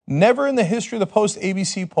Never in the history of the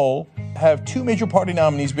post-ABC poll have two major party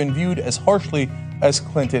nominees been viewed as harshly as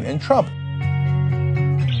Clinton and Trump.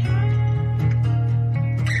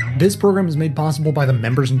 This program is made possible by the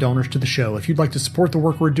members and donors to the show. If you'd like to support the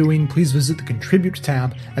work we're doing, please visit the Contribute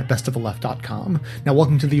tab at bestoftheleft.com. Now,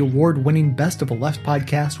 welcome to the award-winning Best of the Left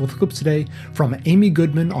podcast with clips today from Amy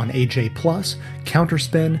Goodman on AJ+,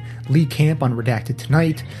 Counterspin, Lee Camp on Redacted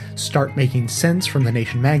Tonight, Start Making Sense from The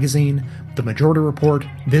Nation magazine, The Majority Report,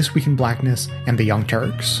 This Week in Blackness, and The Young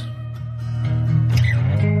Turks.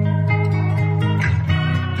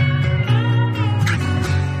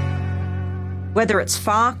 Whether it's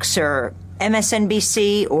Fox or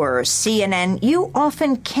MSNBC or CNN, you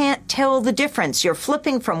often can't tell the difference. You're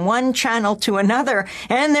flipping from one channel to another,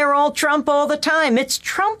 and they're all Trump all the time. It's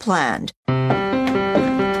Trumpland.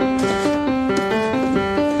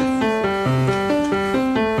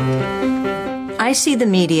 I see the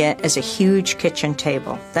media as a huge kitchen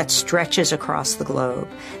table that stretches across the globe,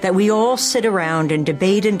 that we all sit around and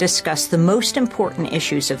debate and discuss the most important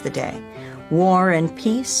issues of the day. War and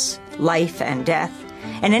peace, life and death,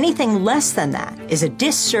 and anything less than that is a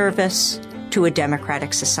disservice to a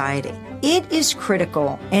democratic society. It is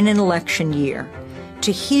critical in an election year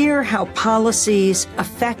to hear how policies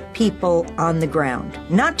affect people on the ground,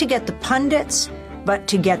 not to get the pundits, but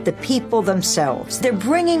to get the people themselves. They're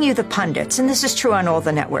bringing you the pundits, and this is true on all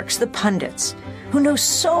the networks, the pundits, who know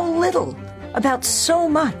so little about so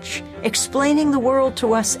much, explaining the world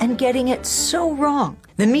to us and getting it so wrong.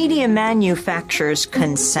 The media manufactures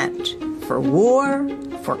consent for war,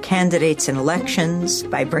 for candidates in elections,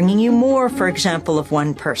 by bringing you more, for example, of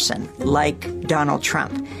one person, like Donald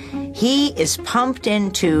Trump. He is pumped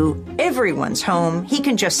into everyone's home. He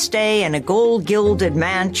can just stay in a gold-gilded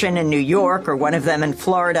mansion in New York or one of them in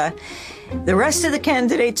Florida. The rest of the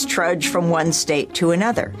candidates trudge from one state to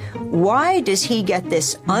another. Why does he get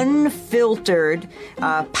this unfiltered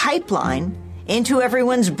pipeline into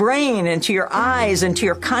everyone's brain, into your eyes, into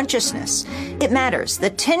your consciousness? It matters.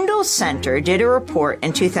 The Tyndall Center did a report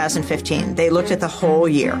in 2015. They looked at the whole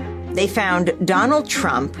year. They found Donald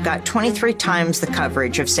Trump got 23 times the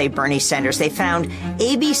coverage of, say, Bernie Sanders. They found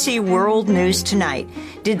ABC World News Tonight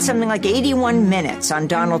did something like 81 minutes on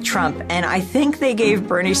Donald Trump, and I think they gave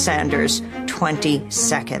Bernie Sanders 20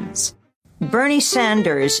 seconds. Bernie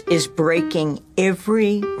Sanders is breaking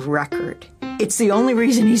every record. It's the only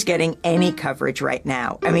reason he's getting any coverage right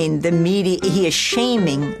now. I mean, the media, he is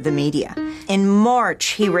shaming the media. In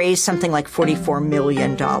March, he raised something like $44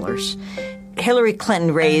 million. Hillary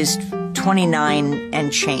Clinton raised 29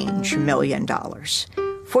 and change million dollars.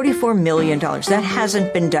 $44 million. That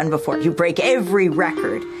hasn't been done before. You break every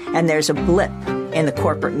record, and there's a blip in the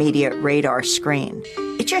corporate media radar screen.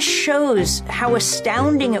 It just shows how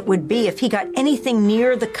astounding it would be if he got anything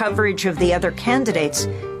near the coverage of the other candidates.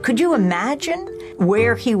 Could you imagine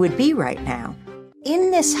where he would be right now?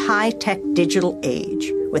 In this high-tech digital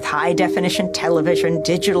age, with high-definition television,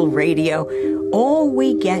 digital radio, all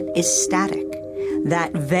we get is static.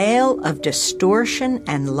 That veil of distortion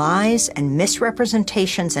and lies and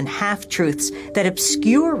misrepresentations and half-truths that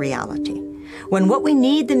obscure reality, when what we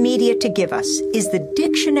need the media to give us is the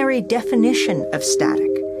dictionary definition of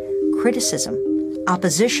static: criticism,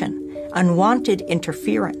 opposition, unwanted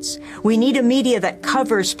interference. We need a media that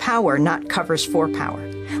covers power, not covers for power.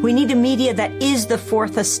 We need a media that is the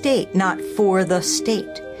fourth estate, not for the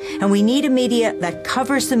state. And we need a media that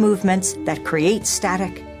covers the movements that create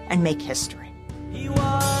static and make history. He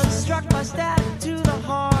was struck by static to the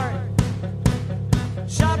heart,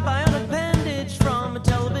 shot by an appendage from a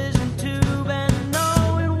television tube, and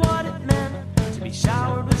knowing what it meant to be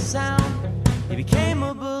showered with sound, he became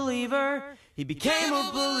a believer. He became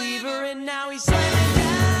a believer, and now he's slamming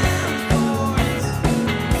down chords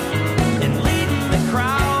and leading the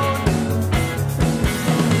crowd.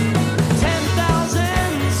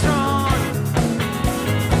 10,000 strong,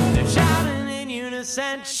 they're shouting in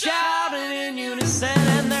unison,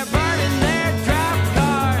 and they're burning their draft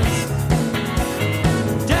cards,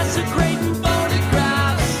 desecrating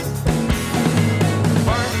photographs,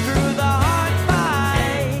 burnt through the heart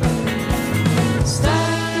fight,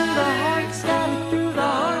 static through the heart, static through the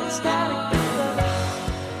heart.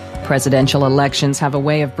 Presidential elections have a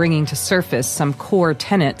way of bringing to surface some core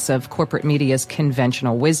tenets of corporate media's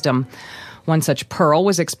conventional wisdom. One such pearl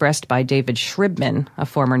was expressed by David Shribman, a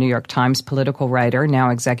former New York Times political writer, now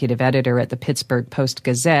executive editor at the Pittsburgh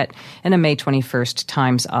Post-Gazette, in a May 21st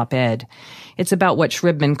Times op-ed. It's about what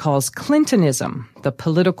Shribman calls Clintonism, the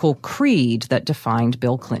political creed that defined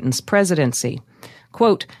Bill Clinton's presidency.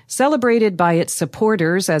 Quote, celebrated by its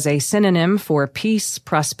supporters as a synonym for peace,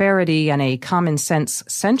 prosperity, and a common-sense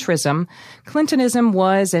centrism, Clintonism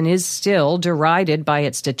was and is still derided by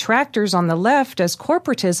its detractors on the left as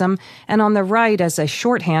corporatism and on the right as a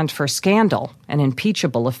shorthand for scandal and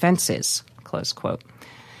impeachable offenses, close quote.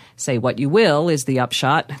 Say what you will is the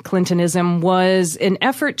upshot. Clintonism was an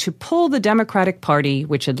effort to pull the Democratic Party,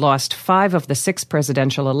 which had lost 5 of the 6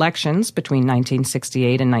 presidential elections between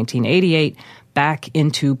 1968 and 1988, back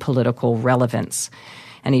into political relevance.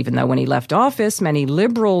 And even though when he left office, many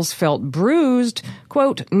liberals felt bruised,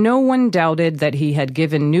 quote, no one doubted that he had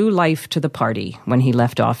given new life to the party when he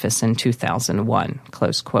left office in 2001,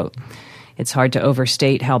 close quote. It's hard to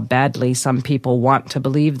overstate how badly some people want to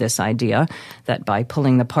believe this idea that by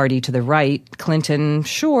pulling the party to the right, Clinton,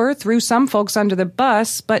 sure, threw some folks under the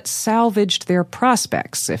bus, but salvaged their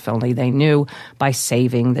prospects, if only they knew, by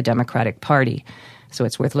saving the Democratic Party. So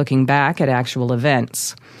it's worth looking back at actual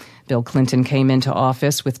events. Bill Clinton came into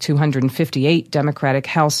office with 258 Democratic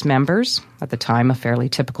House members, at the time a fairly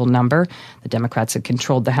typical number. The Democrats had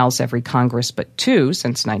controlled the House every Congress but 2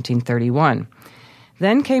 since 1931.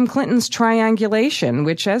 Then came Clinton's triangulation,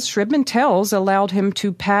 which, as Shribman tells, allowed him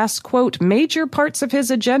to pass, quote, major parts of his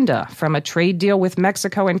agenda, from a trade deal with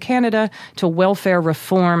Mexico and Canada to welfare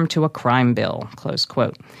reform to a crime bill, close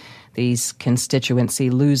quote. These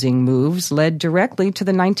constituency-losing moves led directly to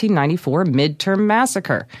the 1994 midterm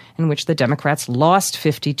massacre, in which the Democrats lost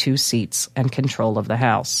 52 seats and control of the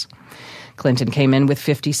House. Clinton came in with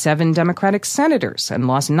 57 Democratic senators and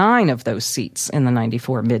lost 9 of those seats in the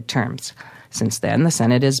 94 midterms. Since then, the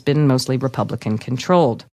Senate has been mostly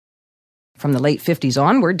Republican-controlled. From the late 50s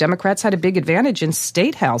onward, Democrats had a big advantage in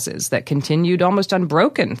state houses that continued almost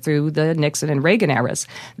unbroken through the Nixon and Reagan eras.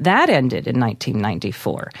 That ended in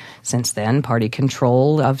 1994. Since then, party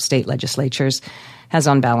control of state legislatures has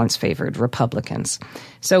on balance favored Republicans.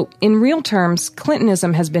 So, in real terms,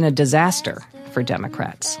 Clintonism has been a disaster for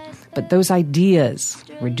Democrats. But those ideas,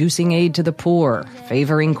 reducing aid to the poor,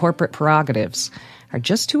 favoring corporate prerogatives, are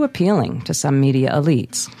just too appealing to some media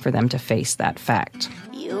elites for them to face that fact.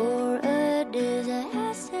 You're a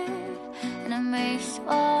disaster, and it makes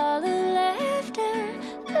all the laughter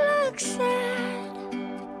look sad.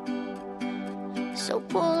 So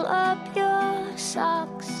pull up your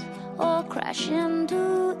socks or crash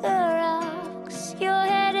into the rocks you're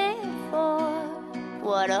headed for.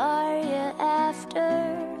 What are you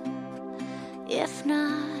after, if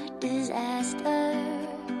not disaster?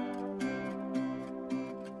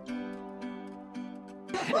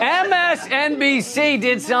 MSNBC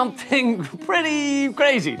did something pretty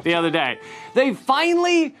crazy the other day. They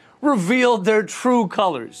finally revealed their true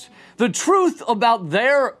colors. The truth about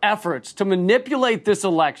their efforts to manipulate this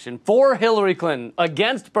election for Hillary Clinton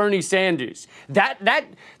against Bernie Sanders. That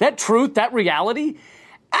truth, that reality,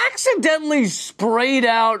 accidentally sprayed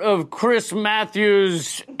out of Chris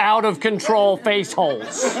Matthews' out-of-control face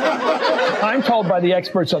holes. I'm told by the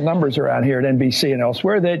experts on numbers around here at NBC and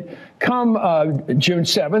elsewhere that come June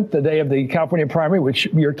 7th, the day of the California primary, which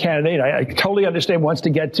your candidate, I totally understand, wants to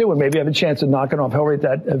get to, and maybe have a chance of knocking off Hillary at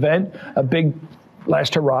that event, a big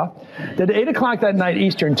last hurrah, that at 8 o'clock that night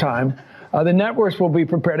Eastern time, the networks will be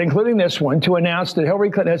prepared, including this one, to announce that Hillary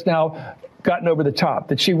Clinton has now gotten over the top,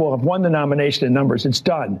 that she will have won the nomination in numbers. It's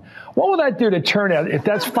done. What will that do to turnout if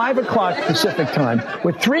that's 5 o'clock Pacific time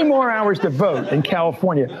with 3 more hours to vote in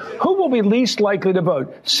California? Who will be least likely to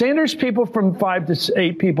vote? Sanders people from 5 to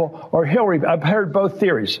 8 people or Hillary? I've heard both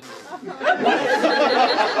theories.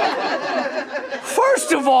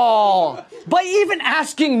 First of all, by even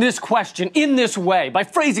asking this question in this way, by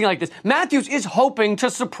phrasing like this, Matthews is hoping to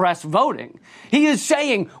suppress voting. He is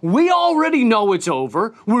saying, we already know it's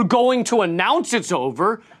over. We're going to announce it's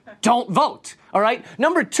over. Don't vote. All right?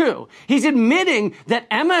 Number 2, he's admitting that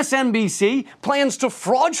MSNBC plans to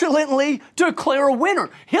fraudulently declare a winner.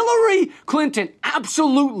 Hillary Clinton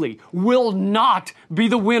absolutely will not be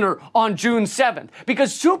the winner on June 7th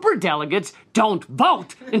because superdelegates don't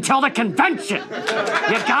vote until the convention.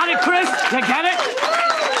 You got it, Chris? You get it?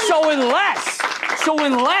 So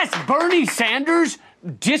unless Bernie Sanders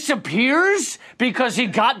disappears because he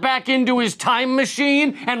got back into his time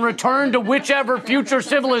machine and returned to whichever future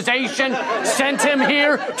civilization sent him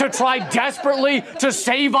here to try desperately to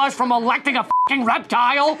save us from electing a fucking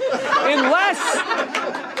reptile.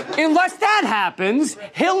 Unless that happens,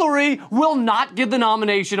 Hillary will not get the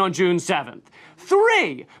nomination on June 7th.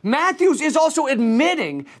 3, Matthews is also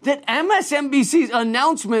admitting that MSNBC's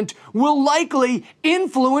announcement will likely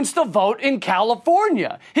influence the vote in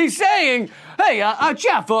California. He's saying, hey,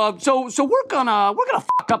 Jeff, so we're gonna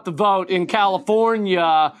fuck up the vote in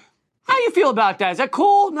California. How you feel about that? Is that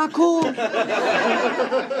cool? Not cool?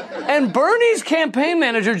 And Bernie's campaign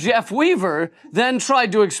manager, Jeff Weaver, then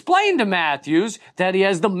tried to explain to Matthews that he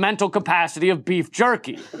has the mental capacity of beef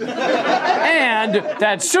jerky. And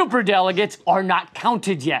that superdelegates are not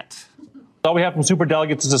counted yet. All we have from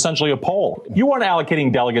superdelegates is essentially a poll. You aren't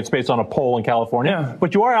allocating delegates based on a poll in California,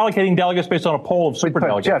 but you are allocating delegates based on a poll of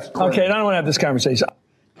superdelegates. Jeff, okay, I don't want to have this conversation.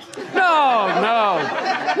 No.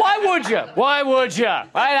 Why would you?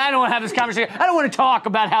 I don't want to have this conversation. I don't want to talk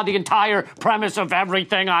about how the entire premise of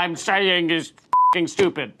everything I'm saying is f***ing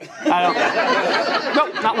stupid. Nope,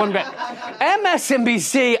 not one bit.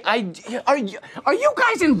 MSNBC, are you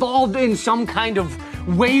guys involved in some kind of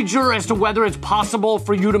wager as to whether it's possible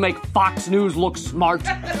for you to make Fox News look smart?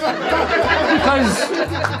 Because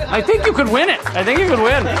I think you could win it.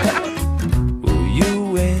 Will you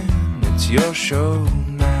win? It's your show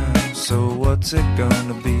now, so what's it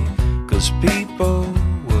gonna be? 'Cause people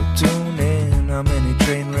will tune in. How many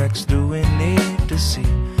train wrecks do we need to see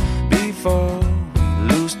before we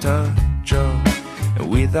lose touch? Oh, and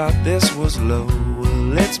we thought this was low.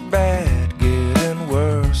 Well, it's bad, getting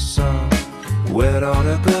worse. So where'd all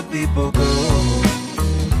the good people go?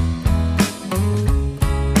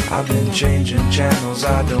 I've been changing channels,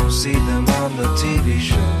 I don't see them on the TV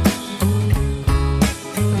shows.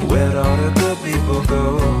 Where'd all the good people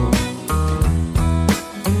go?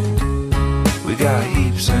 We got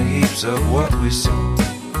heaps and heaps of what we saw.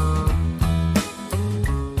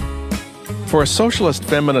 For a socialist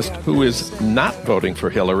feminist who is not voting for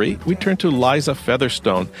Hillary, we turn to Liza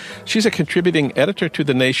Featherstone. She's a contributing editor to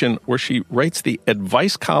The Nation, where she writes the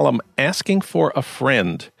advice column Asking for a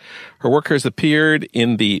Friend. Her work has appeared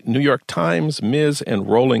in the New York Times, Ms., and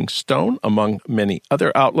Rolling Stone, among many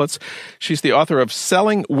other outlets. She's the author of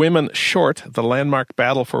Selling Women Short, the landmark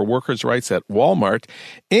battle for workers' rights at Walmart,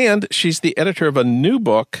 and she's the editor of a new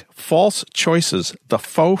book, False Choices, The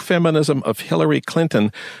Faux Feminism of Hillary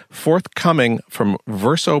Clinton, forthcoming from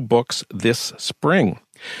Verso Books this spring.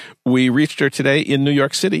 We reached her today in New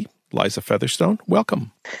York City. Liza Featherstone,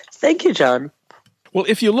 welcome. Thank you, John. Well,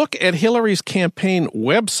 if you look at Hillary's campaign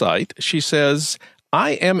website, she says,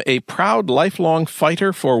 I am a proud lifelong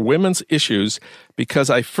fighter for women's issues because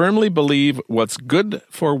I firmly believe what's good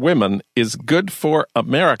for women is good for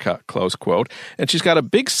America, close quote. And she's got a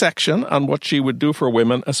big section on what she would do for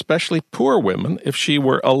women, especially poor women, if she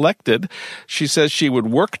were elected. She says she would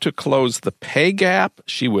work to close the pay gap.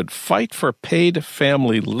 She would fight for paid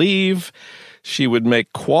family leave. She would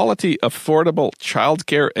make quality, affordable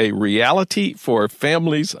childcare a reality for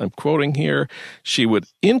families. I'm quoting here. She would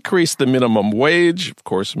increase the minimum wage. Of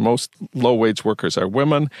course, most low-wage workers are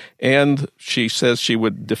women. And she says she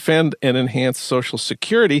would defend and enhance Social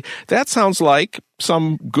Security. That sounds like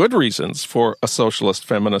some good reasons for a socialist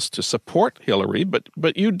feminist to support Hillary, but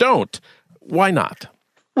you don't. Why not?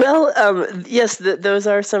 Well, yes, those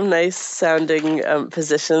are some nice sounding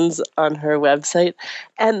positions on her website.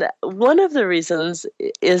 And one of the reasons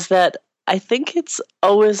is that I think it's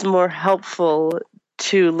always more helpful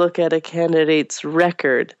to look at a candidate's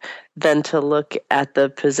record than to look at the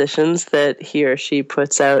positions that he or she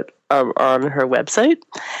puts out on her website.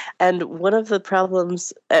 And one of the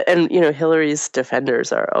problems, and Hillary's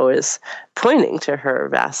defenders are always pointing to her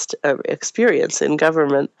vast experience in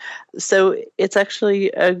government. So it's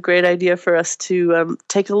actually a great idea for us to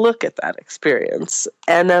take a look at that experience.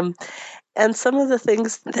 And some of the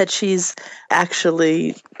things that she's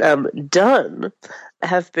actually done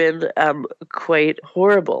have been quite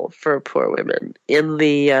horrible for poor women.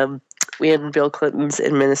 In Bill Clinton's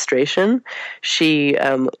administration, she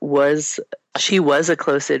was a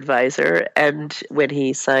close advisor, and when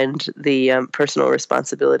he signed the Personal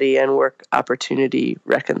Responsibility and Work Opportunity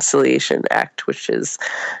Reconciliation Act, which is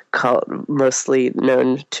mostly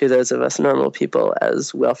known to those of us normal people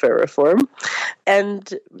as welfare reform,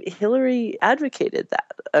 and Hillary advocated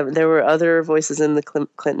that. There were other voices in the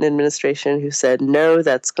Clinton administration who said, no,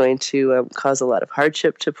 that's going to cause a lot of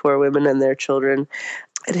hardship to poor women and their children.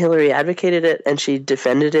 And Hillary advocated it, and she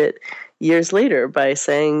defended it years later by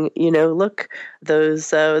saying, look,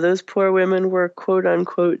 those poor women were quote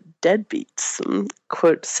unquote deadbeats,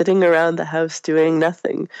 quote, sitting around the house doing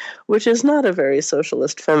nothing, which is not a very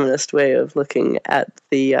socialist feminist way of looking at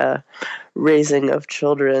the raising of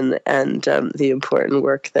children and the important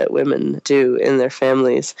work that women do in their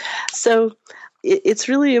families. So it's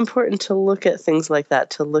really important to look at things like that,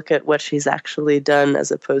 to look at what she's actually done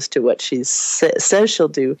as opposed to what she says she'll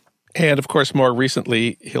do. And, of course, more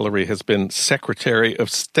recently, Hillary has been Secretary of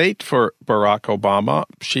State for Barack Obama.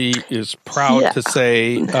 She is proud to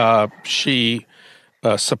say she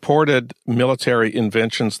supported military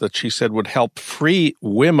inventions that she said would help free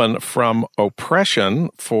women from oppression,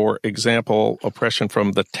 for example, oppression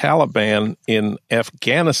from the Taliban in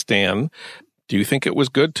Afghanistan. Do you think it was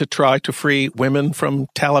good to try to free women from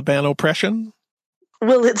Taliban oppression?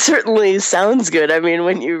 Well, it certainly sounds good. I mean,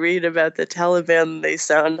 when you read about the Taliban, they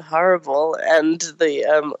sound horrible, and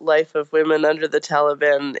the life of women under the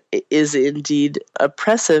Taliban is indeed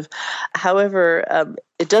oppressive. However,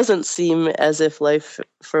 it doesn't seem as if life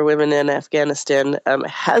for women in Afghanistan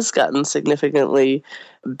has gotten significantly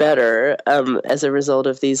better as a result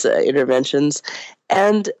of these interventions.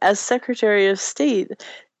 And as Secretary of State,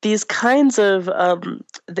 these kinds of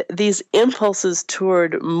these impulses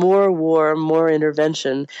toward more war, more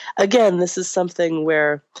intervention. Again, this is something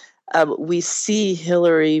where we see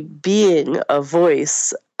Hillary being a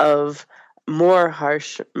voice of more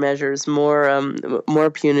harsh measures,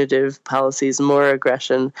 more punitive policies, more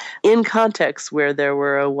aggression, in contexts where there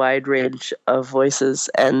were a wide range of voices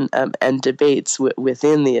and debates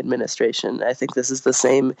within the administration. I think this is the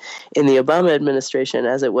same in the Obama administration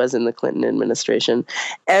as it was in the Clinton administration.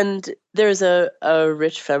 And there's a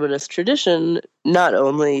rich feminist tradition, not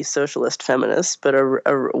only socialist feminists, but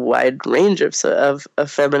a wide range of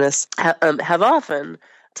feminists have often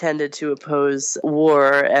tended to oppose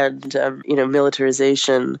war and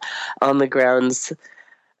militarization on the grounds,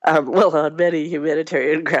 on many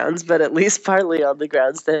humanitarian grounds, but at least partly on the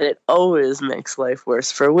grounds that it always makes life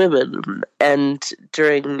worse for women. And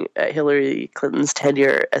during Hillary Clinton's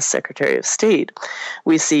tenure as Secretary of State,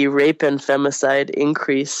 we see rape and femicide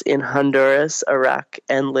increase in Honduras, Iraq,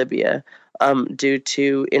 and Libya, due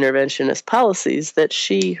to interventionist policies that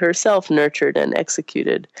she herself nurtured and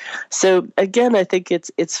executed. So again, I think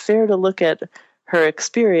it's fair to look at her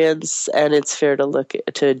experience, and it's fair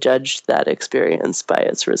to judge that experience by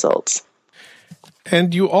its results.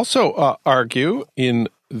 And you also argue in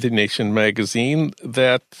The Nation magazine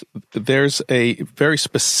that there's a very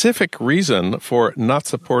specific reason for not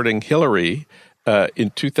supporting Hillary in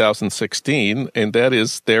 2016, and that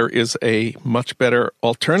is there is a much better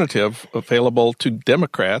alternative available to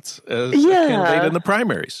Democrats as a candidate in the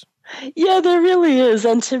primaries. Yeah, there really is.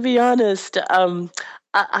 And to be honest,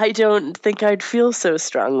 I don't think I'd feel so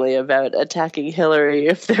strongly about attacking Hillary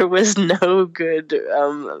if there was no good,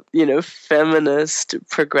 feminist,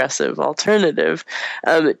 progressive alternative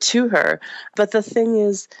to her. But the thing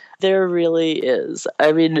is, there really is.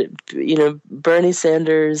 I mean, Bernie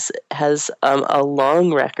Sanders has a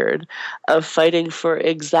long record of fighting for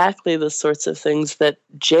exactly the sorts of things that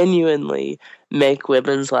genuinely make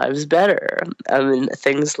women's lives better. I mean,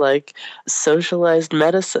 things like socialized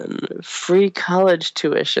medicine, free college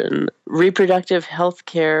tuition, reproductive health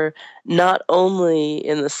care, not only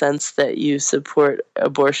in the sense that you support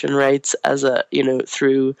abortion rights as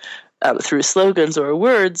through slogans or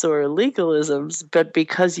words or legalisms, but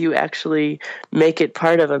because you actually make it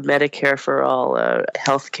part of a Medicare for all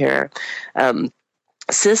healthcare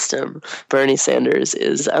system. Bernie Sanders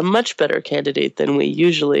is a much better candidate than we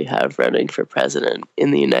usually have running for president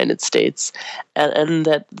in the United States, and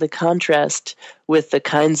that the contrast with the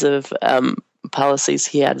kinds of policies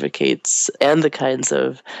he advocates and the kinds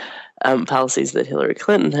of policies that Hillary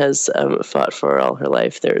Clinton has fought for all her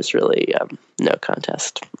life, there's really no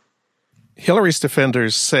contest. Hillary's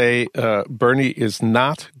defenders say Bernie is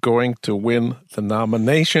not going to win the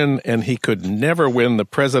nomination, and he could never win the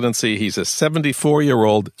presidency. He's a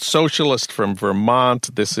 74-year-old socialist from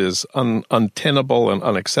Vermont. This is untenable and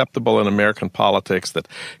unacceptable in American politics, that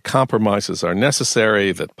compromises are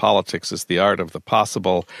necessary, that politics is the art of the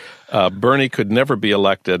possible. Bernie could never be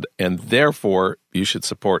elected, and therefore you should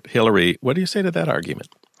support Hillary. What do you say to that argument?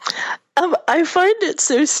 I find it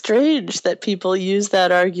so strange that people use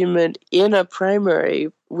that argument in a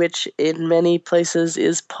primary, which in many places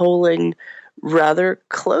is polling rather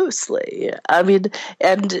closely. I mean,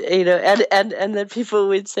 and that people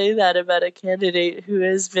would say that about a candidate who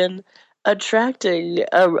has been attracting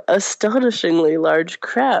astonishingly large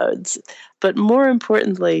crowds. But more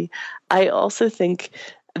importantly, I also think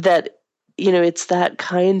that it's that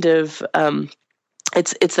kind of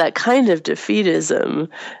It's that kind of defeatism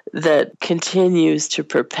that continues to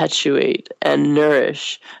perpetuate and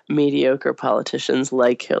nourish mediocre politicians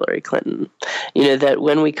like Hillary Clinton. That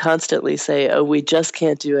when we constantly say, oh, we just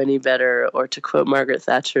can't do any better, or to quote Margaret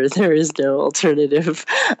Thatcher, there is no alternative,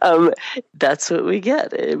 that's what we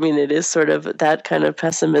get. I mean, it is sort of that kind of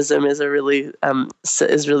pessimism is really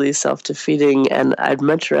self-defeating, and I'd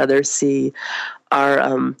much rather see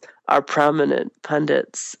our prominent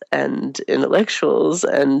pundits and intellectuals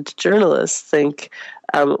and journalists think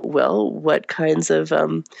what kinds of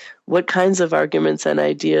arguments and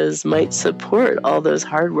ideas might support all those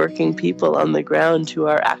hardworking people on the ground who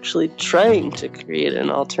are actually trying to create an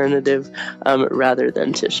alternative rather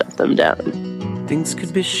than to shut them down. Things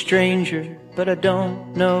could be stranger, but I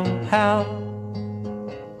don't know how.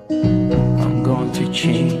 I'm going through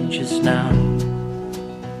changes now.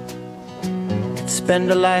 Could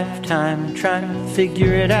spend a lifetime trying to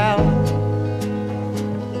figure it out.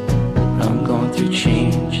 I'm going through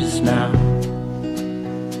changes now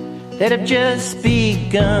that have just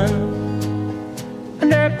begun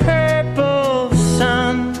under a purple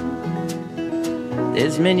sun.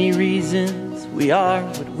 There's many reasons we are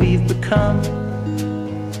what we've become.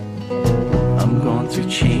 I'm going through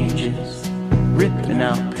changes, ripping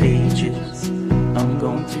out pages. I'm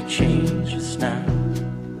going through changes now.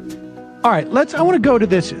 All right, I want to go to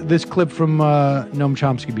this clip from Noam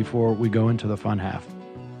Chomsky before we go into the fun half.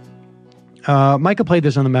 Micah played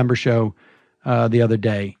this on the member show the other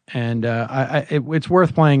day, and it's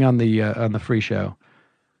worth playing on the free show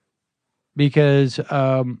because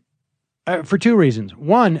for two reasons.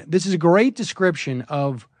 One, this is a great description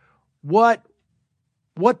of what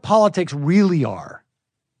politics really are.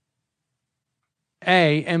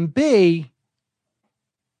 A, and B,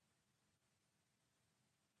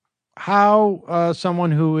 how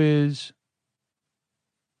someone whose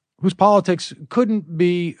politics couldn't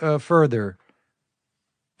be further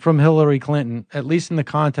from Hillary Clinton, at least in the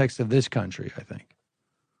context of this country, I think,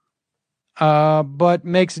 but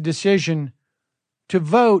makes a decision to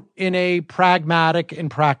vote in a pragmatic and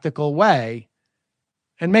practical way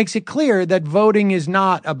and makes it clear that voting is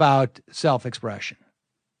not about self-expression.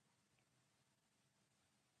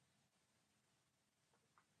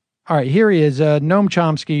 All right, here he is, Noam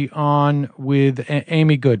Chomsky on with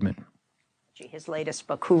Amy Goodman. His latest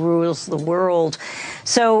book, Who Rules the World?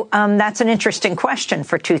 So that's an interesting question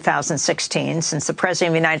for 2016, since the President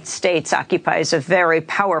of the United States occupies a very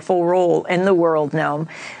powerful role in the world, Noam.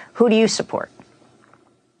 Who do you support?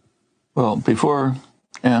 Well, before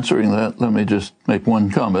answering that, let me just make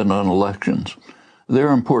one comment on elections.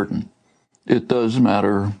 They're important. It does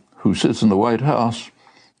matter who sits in the White House,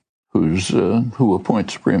 who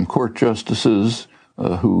appoints Supreme Court justices,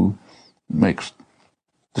 who makes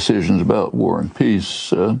decisions about war and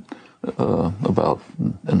peace, about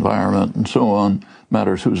environment and so on,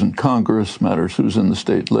 matters who's in Congress, matters who's in the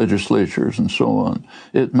state legislatures and so on.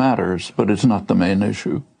 It matters, but it's not the main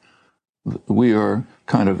issue. We are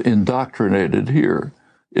kind of indoctrinated here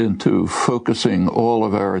into focusing all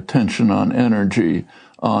of our attention on energy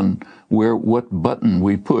on what button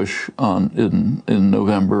we push on in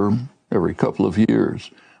November every couple of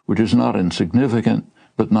years, which is not insignificant,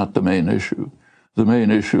 but not the main issue. The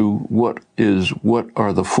main issue, what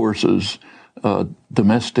are the forces,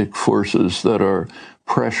 domestic forces that are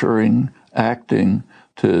pressuring, acting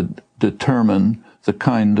to determine the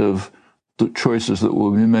kind of the choices that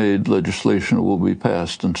will be made, legislation that will be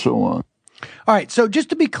passed, and so on. All right, so just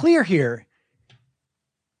to be clear here,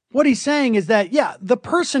 what he's saying is that, yeah, the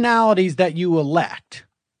personalities that you elect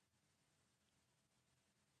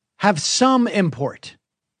have some import.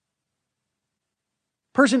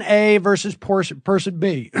 Person A versus person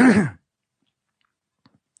B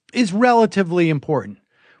is relatively important.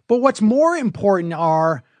 But what's more important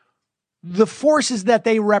are the forces that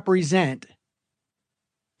they represent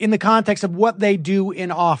in the context of what they do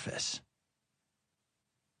in office.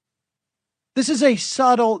 This is a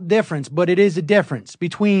subtle difference, but it is a difference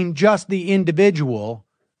between just the individual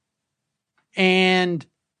and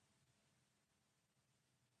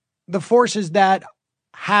the forces that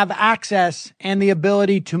have access and the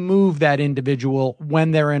ability to move that individual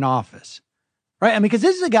when they're in office, right? I mean, because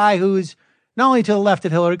this is a guy who's not only to the left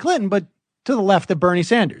of Hillary Clinton, but to the left of Bernie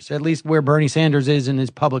Sanders, at least where Bernie Sanders is in his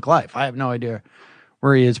public life. I have no idea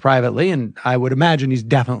where he is privately, and I would imagine he's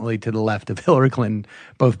definitely to the left of Hillary Clinton,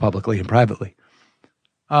 both publicly and privately.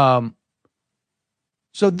 So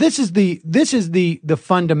this is the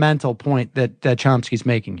fundamental point that Chomsky's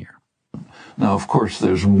making here. Now, of course,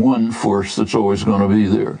 there's one force that's always going to be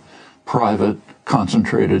there: private,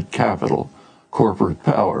 concentrated capital, corporate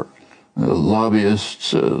power,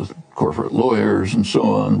 lobbyists, corporate lawyers, and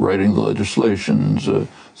so on, writing the legislations.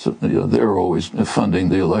 They're always funding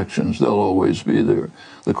the elections. They'll always be there.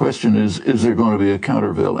 The question is there going to be a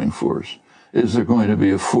countervailing force? Is there going to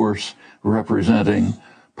be a force representing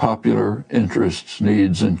popular interests,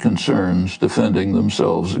 needs, and concerns, defending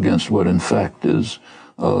themselves against what in fact is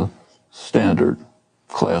standard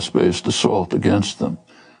class-based assault against them?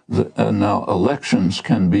 And now elections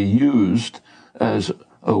can be used as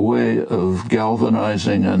a way of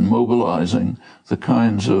galvanizing and mobilizing the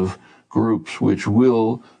kinds of groups which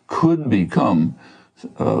could become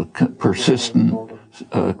persistent,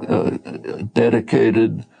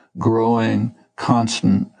 dedicated, growing,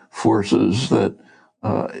 constant forces that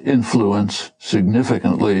influence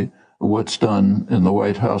significantly what's done in the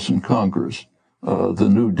White House and Congress. The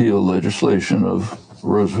New Deal legislation of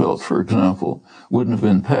Roosevelt, for example, wouldn't have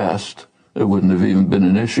been passed, it wouldn't have even been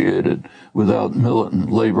initiated without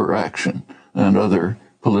militant labor action and other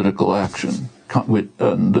political action.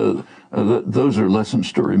 And those are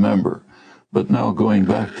lessons to remember. But now going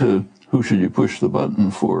back to who should you push the button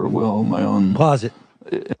for? Well, my own... Pause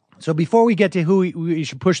it. So before we get to who we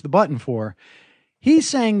should push the button for, he's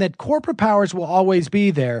saying that corporate powers will always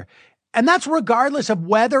be there. And that's regardless of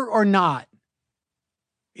whether or not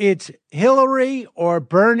it's Hillary or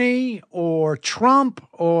Bernie or Trump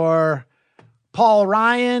or Paul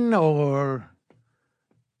Ryan or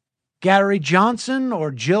Gary Johnson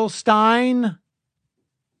or Jill Stein.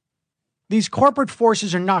 These corporate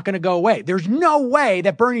forces are not going to go away. There's no way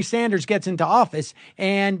that Bernie Sanders gets into office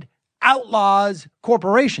and outlaws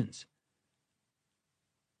corporations.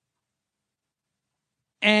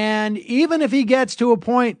 And even if he gets to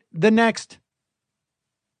appoint the next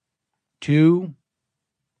 2,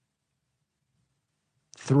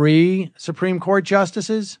 3 Supreme Court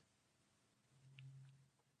justices,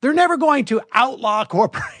 they're never going to outlaw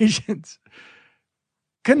corporations.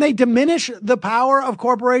 Can they diminish the power of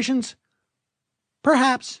corporations?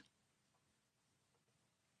 Perhaps.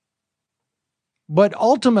 But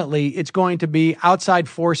ultimately, it's going to be outside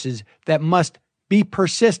forces that must be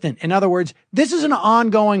persistent. In other words, this is an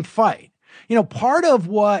ongoing fight. You know, part of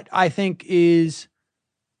what I think is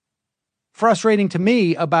frustrating to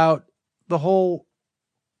me about the whole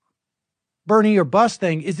Bernie or bust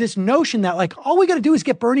thing is this notion that, like, all we got to do is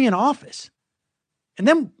get Bernie in office. And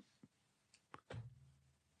then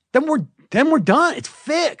we're done. It's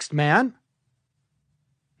fixed, man.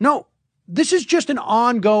 No, this is just an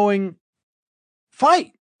ongoing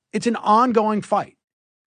fight. It's an ongoing fight.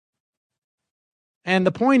 And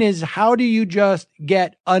the point is, how do you just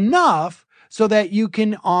get enough so that you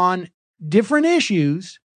can, on different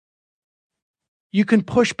issues, you can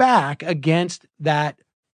push back against that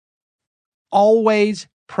always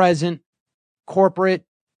present corporate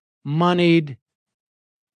moneyed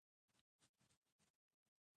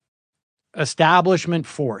establishment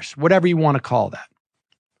force, whatever you want to call that.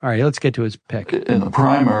 All right, let's get to his pick. In the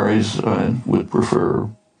primaries, I would prefer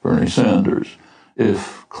Bernie Sanders.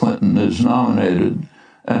 If Clinton is nominated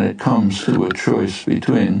and it comes to a choice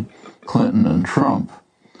between Clinton and Trump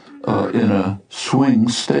in a swing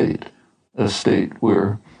state, a state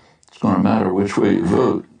where it's going to matter which way you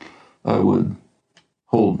vote, I would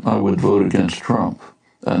vote against Trump.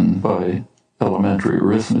 And by elementary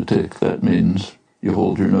arithmetic, that means you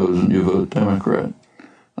hold your nose and you vote Democrat.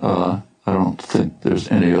 I don't think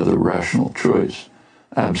there's any other rational choice.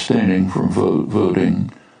 Abstaining from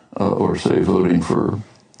voting or, say, voting for,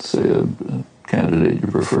 say, a candidate you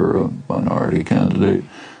prefer, a minority candidate,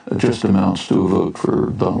 just amounts to a vote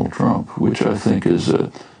for Donald Trump, which I think is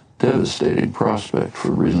a devastating prospect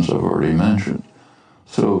for reasons I've already mentioned.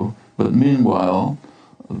 So, but meanwhile,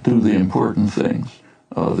 do the important things.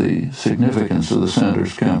 The significance of the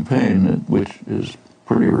Sanders campaign, which is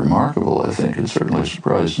pretty remarkable, I think. It certainly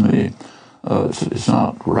surprised me. It's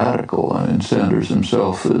not radical. I mean, Sanders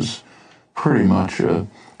himself is pretty much a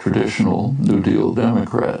traditional New Deal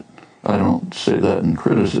Democrat. I don't say that in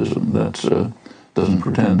criticism. That's doesn't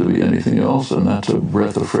pretend to be anything else, and that's a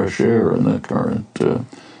breath of fresh air in the current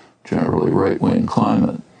generally right-wing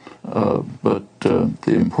climate. But the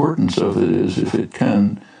importance of it is if it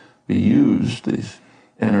can be used, this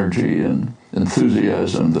energy and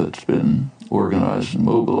enthusiasm that's been organized and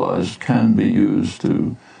mobilized can be used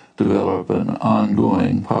to develop an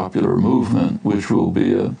ongoing popular movement, which will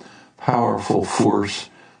be a powerful force,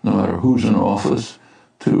 no matter who's in office,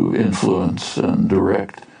 to influence and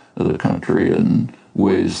direct the country in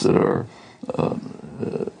ways that are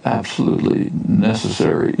absolutely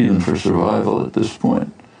necessary, even for survival at this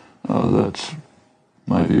point. That's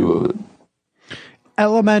my view of it.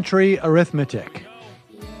 Elementary arithmetic.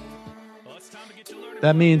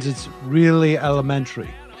 That means it's really elementary,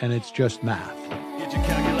 and it's just math. Get your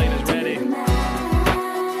calculators ready.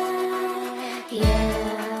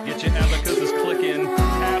 Get your abacuses clicking.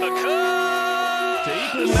 Abacus! To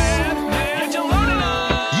equal math, get your learning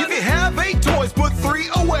on. If you have 8 toys, put 3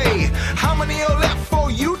 away. How many are left for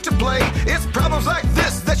you to play? It's problems like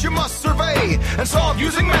this that you must survey and solve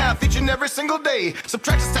using math each and every single day.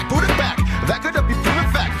 Subtract, stack, put it back. That could be proven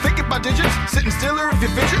fact. Think about digits, sitting stiller if you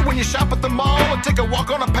fidget when you shop at the mall or take a walk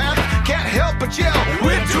on a path. Can't help but yell,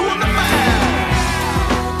 we're doing the math.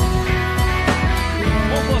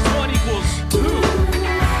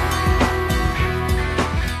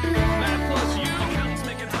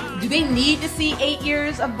 they need to see 8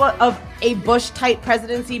 years of a Bush-type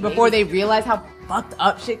presidency before they realize how fucked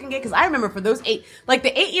up shit can get? Because I remember for those the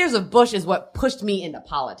 8 years of Bush is what pushed me into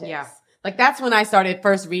politics. Yeah. Like, that's when I started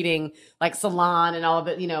first reading, like, Salon and all of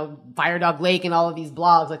it, Fire Dog Lake and all of these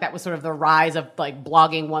blogs. Like, that was sort of the rise of, like,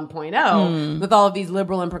 blogging 1.0 with all of these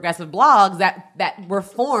liberal and progressive blogs that were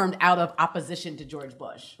formed out of opposition to George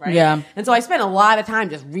Bush, right? Yeah. And so I spent a lot of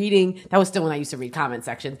time just reading. That was still when I used to read comment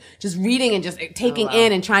sections. Just reading and just taking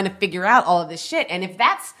in and trying to figure out all of this shit. And if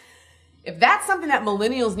that's something that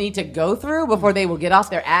millennials need to go through before they will get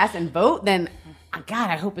off their ass and vote, then God,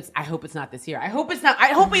 I hope it's not this year. I hope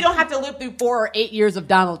we don't have to live through 4 or 8 years of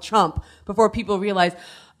Donald Trump before people realize,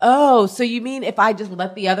 oh, so you mean if I just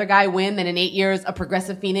let the other guy win, then in 8 years a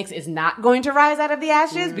progressive phoenix is not going to rise out of the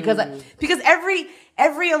ashes? Because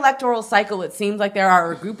every electoral cycle, it seems like there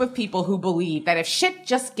are a group of people who believe that if shit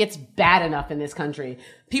just gets bad enough in this country,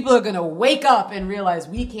 people are going to wake up and realize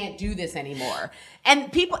we can't do this anymore.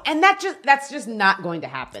 And that's just not going to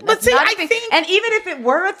happen. But see, I think, and even if it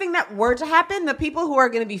were a thing that were to happen, the people who are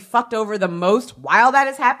going to be fucked over the most while that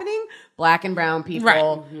is happening, Black and brown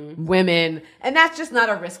people, women, and that's just not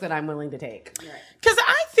a risk that I'm willing to take. Because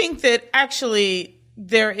I think that actually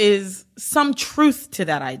there is some truth to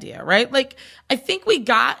that idea, right? Like, I think we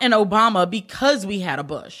got an Obama because we had a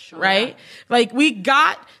Bush, right? Yeah. Like, we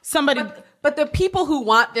got somebody... But the people who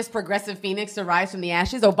want this progressive phoenix to rise from the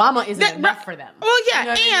ashes, Obama isn't enough for them. Well, yeah, you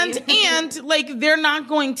know what I mean? and like, they're not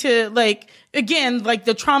going to, like, again, like,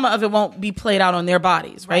 the trauma of it won't be played out on their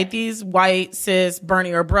bodies, right? These white, cis,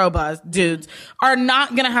 Bernie or bro bus dudes are not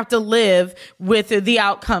going to have to live with the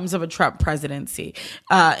outcomes of a Trump presidency.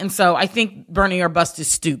 And so I think Bernie or bust is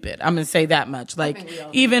stupid. I'm going to say that much. Like,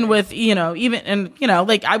 even with,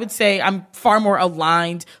 like, I would say I'm far more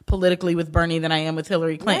aligned politically with Bernie than I am with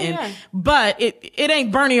Hillary Clinton. Yeah. But it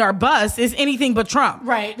ain't Bernie or bust. It's anything but Trump.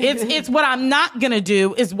 Right. It's what I'm not going to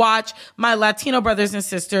do is watch my Latino brothers and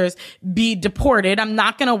sisters be deported. I'm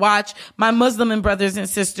not going to watch my Muslim brothers and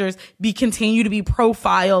sisters continue to be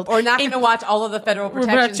profiled. Or not going to watch all of the federal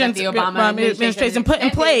protections that the Obama administration put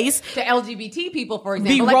in place to LGBT people, for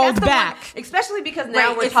example. Be rolled back. Especially because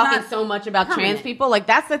now we're talking so much about trans people. Like,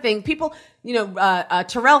 that's the thing. People,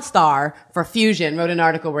 Terrell Starr for Fusion wrote an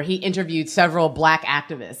article where he interviewed several Black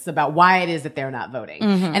activists about why it is that they're not voting.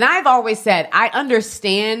 Mm-hmm. And I've always said, I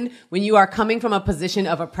understand when you are coming from a position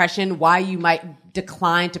of oppression, why you might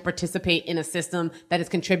decline to participate in a system that is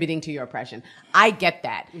contributing to your oppression. I get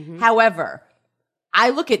that. Mm-hmm. However, I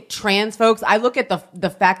look at trans folks, I look at the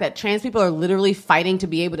fact that trans people are literally fighting to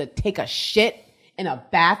be able to take a shit in a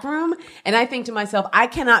bathroom, and I think to myself, I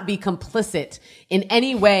cannot be complicit in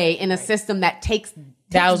any way in a system that takes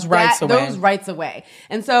those rights away.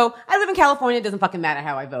 And so I live in California. It doesn't fucking matter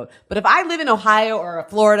how I vote. But if I live in Ohio or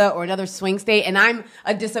Florida or another swing state and I'm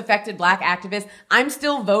a disaffected Black activist, I'm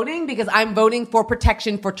still voting because I'm voting for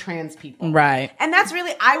protection for trans people. Right. And that's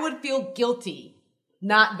really, I would feel guilty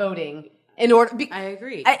not voting in order. I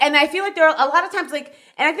agree. And I feel like there are a lot of times, like,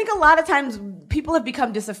 and I think a lot of times people have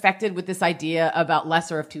become disaffected with this idea about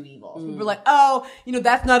lesser of two evils. People are like, oh,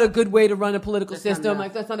 that's not a good way to run a political system.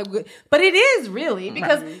 Like, that's not a good, but it is really,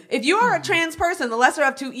 because if you are a trans person, the lesser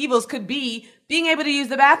of two evils could be being able to use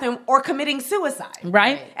the bathroom or committing suicide.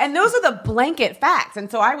 Right. And those are the blanket facts. And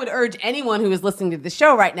so I would urge anyone who is listening to the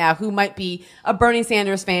show right now who might be a Bernie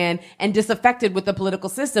Sanders fan and disaffected with the political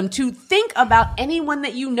system to think about anyone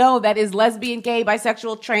that you know that is lesbian, gay,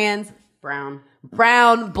 bisexual, trans, brown,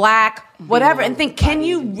 Black, whatever, and think, can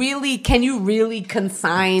you really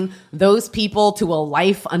consign those people to a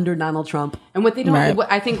life under Donald Trump? And what they don't,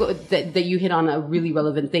 I think that you hit on a really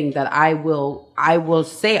relevant thing that I will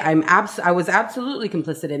say I was absolutely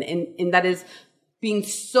complicit in, and that is being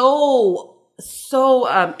so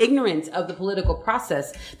ignorant of the political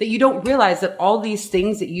process that you don't realize that all these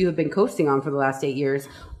things that you have been coasting on for the last 8 years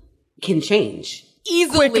can change.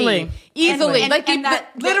 Easily. And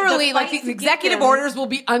Literally, these executive orders will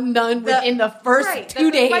be undone within the first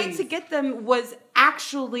 2 days. The fight to get them was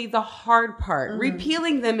actually the hard part.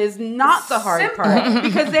 Repealing them is not the hard part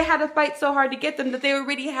because they had to fight so hard to get them that they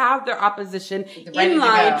already have their opposition in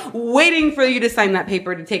line waiting for you to sign that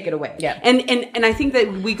paper to take it away. Yeah. And I think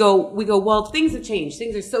that we go, well, things have changed.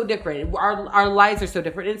 Things are so different. Our lives are so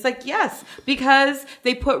different. And it's like, yes, because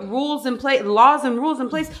they put rules in place, laws and rules in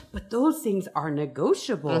place, but those things are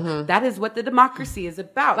negotiable. That is what the democracy is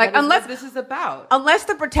about. Like, unless this is about. Unless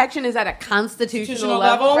the protection is at a constitutional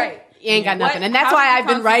level. Right. You ain't got nothing. And that's why I've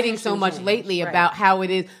been writing so much lately about how it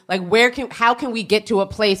is, like, how can we get to a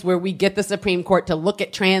place where we get the Supreme Court to look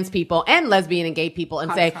at trans people and lesbian and gay people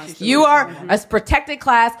and say, you are a protected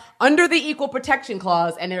class under the Equal Protection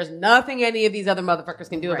Clause, and there's nothing any of these other motherfuckers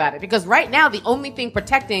can do about it. Because right now, the only thing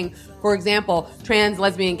protecting, for example, trans,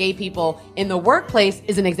 lesbian, gay people in the workplace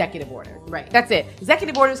is an executive order. Right. That's it.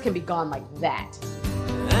 Executive orders can be gone like that.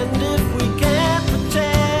 And if we can't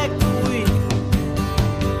protect the weak,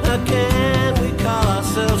 how can we call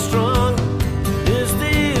ourselves strong? Is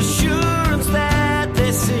the assurance that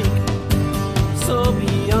they seek so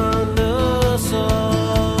beyond us all?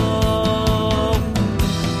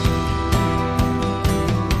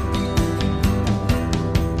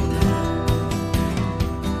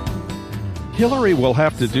 Hillary will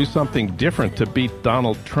have to do something different to beat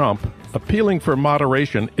Donald Trump. Appealing for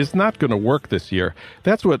moderation is not going to work this year.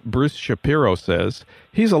 That's what Bruce Shapiro says.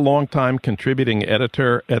 He's a longtime contributing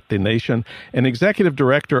editor at The Nation and executive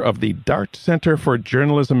director of the Dart Center for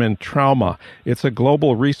Journalism and Trauma. It's a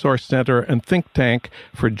global resource center and think tank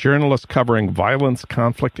for journalists covering violence,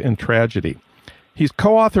 conflict, and tragedy. He's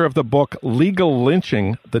co-author of the book Legal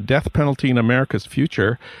Lynching, The Death Penalty in America's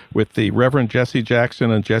Future, with the Reverend Jesse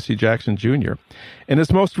Jackson and Jesse Jackson Jr. And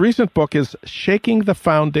his most recent book is Shaking the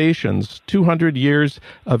Foundations, 200 Years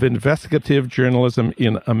of Investigative Journalism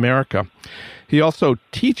in America. He also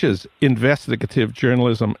teaches investigative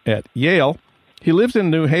journalism at Yale. He lives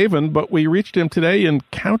in New Haven, but we reached him today in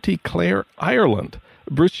County Clare, Ireland.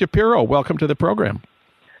 Bruce Shapiro, welcome to the program.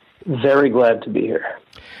 Very glad to be here.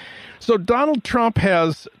 So Donald Trump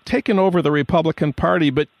has taken over the Republican Party,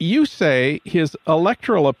 but you say his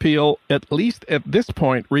electoral appeal, at least at this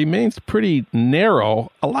point, remains pretty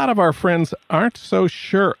narrow. A lot of our friends aren't so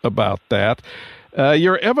sure about that.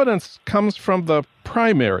 Your evidence comes from the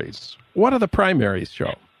primaries. What do the primaries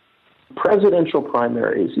show? Presidential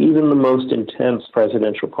primaries, even the most intense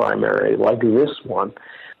presidential primary like this one,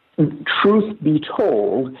 truth be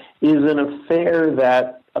told, is an affair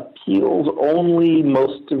that appeals only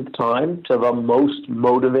most of the time to the most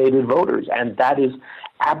motivated voters. And that is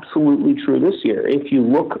absolutely true this year. If you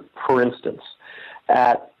look, for instance,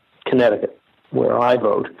 at Connecticut, where I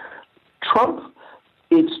vote, Trump,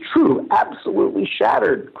 it's true, absolutely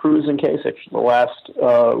shattered Cruz and Kasich, the last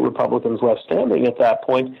Republicans left standing at that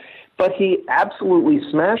point. But he absolutely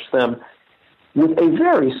smashed them with a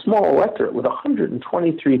very small electorate, with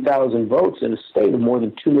 123,000 votes in a state of more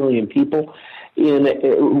than 2 million people,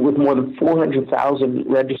 with more than 400,000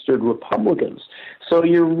 registered Republicans. So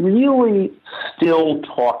you're really still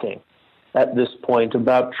talking at this point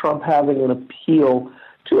about Trump having an appeal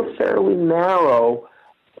to a fairly narrow,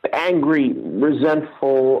 angry,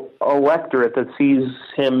 resentful electorate that sees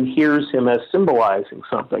him, hears him as symbolizing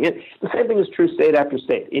something. The same thing is true state after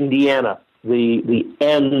state. Indiana, the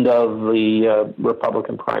end of the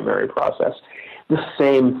Republican primary process, the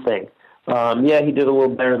same thing. Yeah, he did a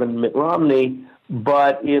little better than Mitt Romney,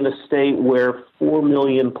 but in a state where 4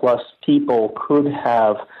 million plus people could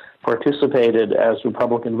have participated as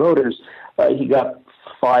Republican voters, he got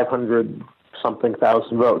 500-something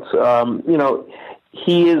thousand votes.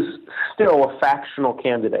 He is still a factional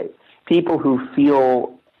candidate. People who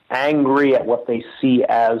feel angry at what they see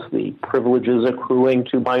as the privileges accruing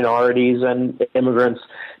to minorities and immigrants,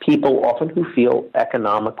 people often who feel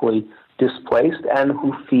economically displaced and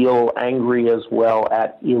who feel angry as well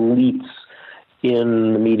at elites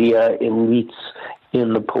in the media, elites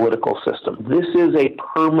in the political system. This is a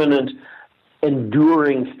permanent,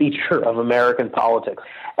 enduring feature of American politics.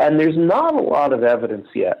 And there's not a lot of evidence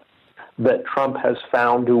yet that Trump has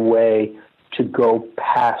found a way to go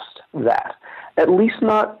past that, at least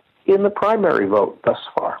not in the primary vote thus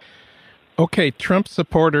far. Okay, Trump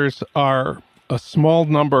supporters are a small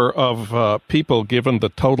number of people given the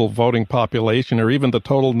total voting population or even the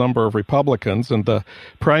total number of Republicans, and the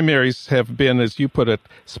primaries have been, as you put it,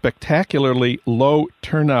 spectacularly low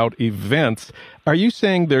turnout events. Are you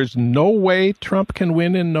saying there's no way Trump can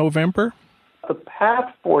win in November? The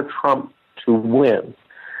path for Trump to win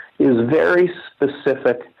is very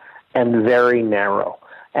specific and very narrow.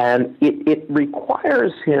 And it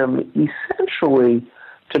requires him essentially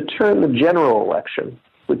to turn the general election,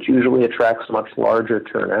 which usually attracts a much larger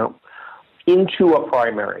turnout, into a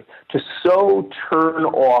primary, to so turn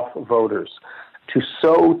off voters, to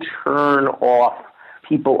so turn off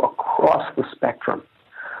people across the spectrum,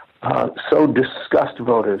 so disgust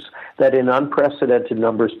voters that in unprecedented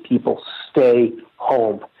numbers people stay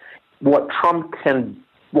home. What Trump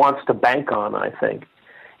wants to bank on, I think,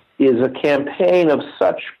 is a campaign of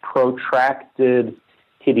such protracted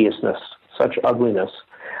hideousness, such ugliness,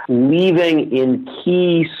 leaving in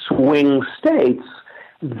key swing states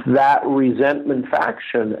that resentment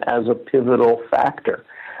faction as a pivotal factor.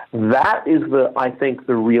 That is, I think,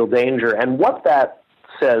 the real danger. And what that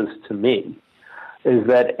says to me is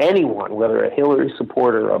that anyone, whether a Hillary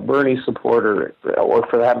supporter, a Bernie supporter, or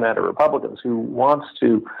for that matter, Republicans who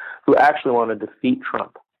actually want to defeat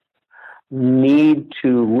Trump, need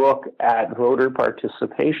to look at voter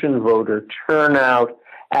participation, voter turnout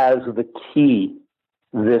as the key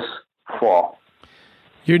this fall.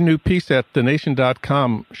 Your new piece at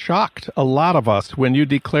thenation.com shocked a lot of us when you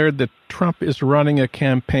declared that Trump is running a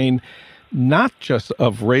campaign not just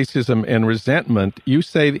of racism and resentment. You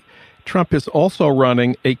say Trump is also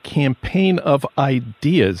running a campaign of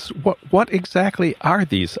ideas. What exactly are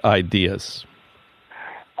these ideas?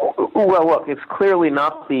 Well, look, it's clearly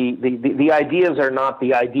not the ideas are not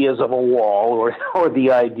the ideas of a wall or the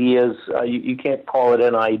ideas, you can't call it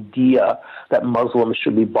an idea that Muslims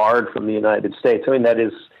should be barred from the United States. I mean,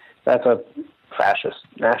 that's a fascist,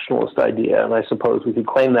 nationalist idea, and I suppose we could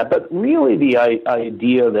claim that. But really the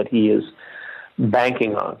idea that he is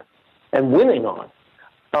banking on and winning on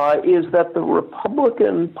is that the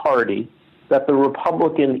Republican Party, that the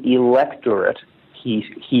Republican electorate,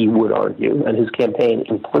 he would argue, and his campaign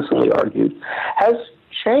implicitly argued, has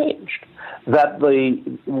changed. That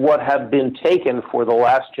what had been taken for the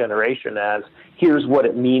last generation as here's what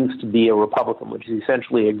it means to be a Republican, which is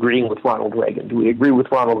essentially agreeing with Ronald Reagan. Do we agree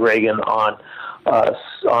with Ronald Reagan on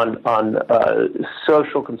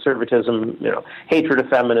social conservatism, hatred of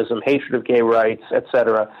feminism, hatred of gay rights,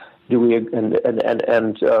 etc.? Do we and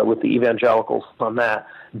with the evangelicals on that?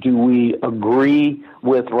 Do we agree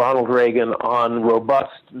with Ronald Reagan on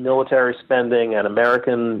robust military spending and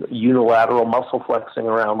American unilateral muscle flexing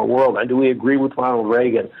around the world? And do we agree with Ronald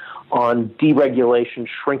Reagan on deregulation,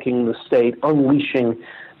 shrinking the state, unleashing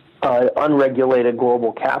unregulated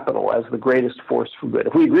global capital as the greatest force for good?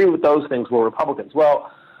 If we agree with those things, we're Republicans. Well,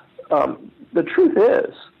 the truth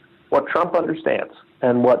is, what Trump understands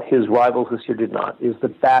and what his rivals this year did not is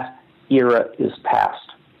that era is past.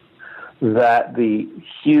 That the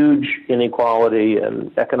huge inequality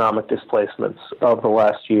and economic displacements of the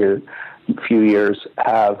last few years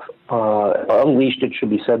have unleashed, it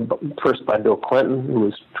should be said, first by Bill Clinton, who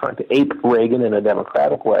was trying to ape Reagan in a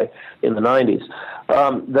democratic way in the 90s,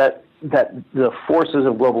 that the forces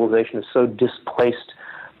of globalization have so displaced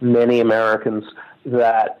many Americans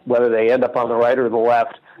that whether they end up on the right or the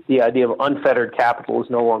left, the idea of unfettered capital is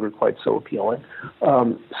no longer quite so appealing.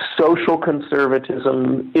 Social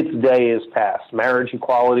conservatism, its day is past. Marriage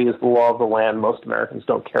equality is the law of the land. Most Americans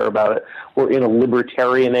don't care about it. We're in a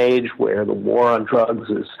libertarian age where the war on drugs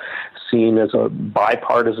is seen as a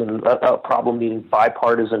problem needing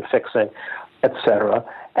bipartisan fixing, etc.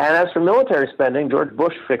 And as for military spending, George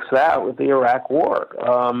Bush fixed that with the Iraq War.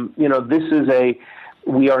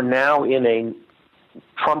 We are now in a,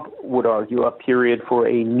 Trump would argue, a period for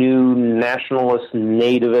a new nationalist,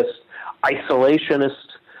 nativist, isolationist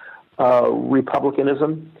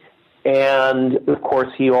republicanism. And, of course,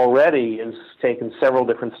 he already has taken several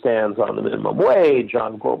different stands on the minimum wage,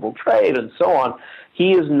 on global trade, and so on.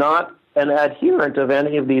 He is not an adherent of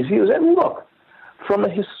any of these views. And look, from a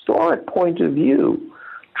historic point of view,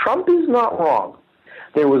 Trump is not wrong.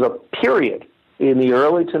 There was a period in the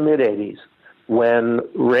early to mid-'80s when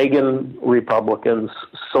Reagan Republicans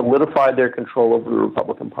solidified their control over the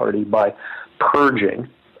Republican Party by purging,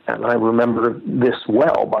 and I remember this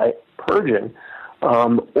well, by purging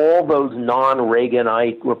all those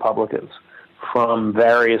non-Reaganite Republicans from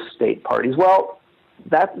various state parties. Well,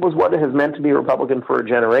 that was what it has meant to be a Republican for a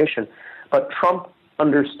generation, but Trump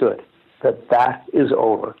understood that is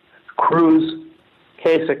over. Cruz,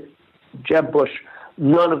 Kasich, Jeb Bush,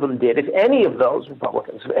 none of them did. If any of those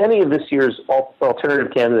Republicans, if any of this year's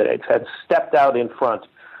alternative candidates had stepped out in front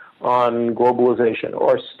on globalization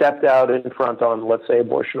or stepped out in front on, let's say,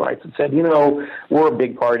 abortion rights and said, we're a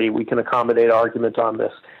big party, we can accommodate argument on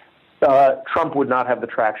this, Trump would not have the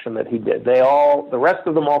traction that he did. The rest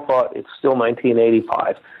of them all thought it's still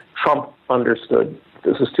 1985. Trump understood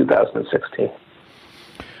this is 2016.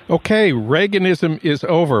 Okay, Reaganism is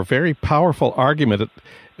over. Very powerful argument,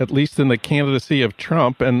 at least in the candidacy of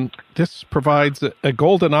Trump, and this provides a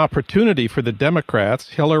golden opportunity for the Democrats.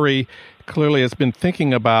 Hillary clearly has been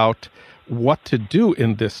thinking about what to do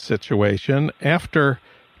in this situation. After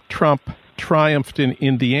Trump triumphed in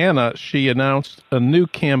Indiana, she announced a new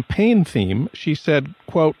campaign theme. She said,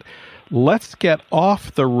 quote, "Let's get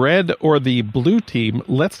off the red or the blue team.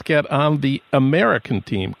 Let's get on the American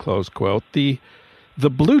team," close quote. The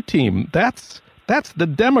blue team, that's the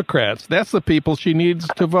Democrats. That's the people she needs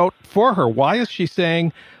to vote for her. Why is she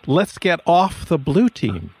saying, let's get off the blue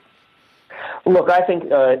team? Look, I think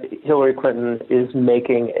Hillary Clinton is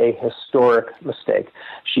making a historic mistake.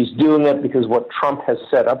 She's doing it because what Trump has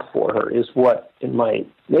set up for her is what, in my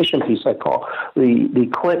Nation piece, I call the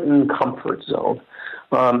Clinton comfort zone.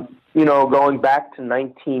 Going back to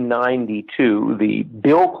 1992, the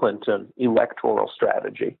Bill Clinton electoral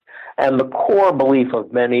strategy, and the core belief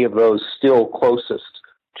of many of those still closest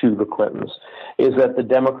to the Clintons is that the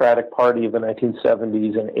Democratic Party of the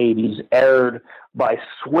 1970s and 80s erred by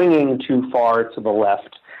swinging too far to the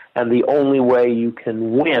left, and the only way you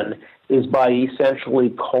can win is by essentially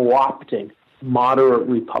co-opting moderate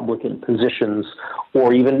Republican positions,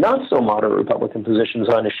 or even not so moderate Republican positions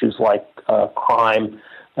on issues like crime,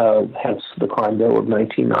 hence the crime bill of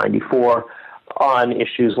 1994, on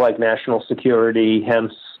issues like national security,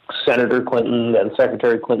 hence Senator Clinton and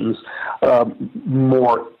Secretary Clinton's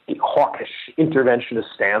more hawkish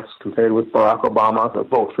interventionist stance compared with Barack Obama, the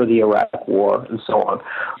vote for the Iraq War, and so on.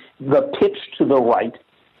 The pitch to the right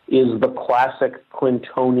is the classic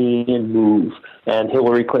Clintonian move, and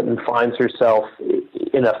Hillary Clinton finds herself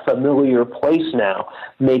in a familiar place now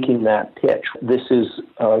making that pitch. This is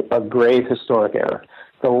a grave historic error.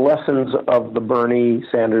 The lessons of the Bernie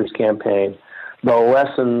Sanders campaign, the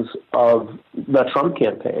lessons of the Trump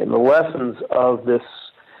campaign, the lessons of this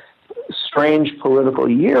strange political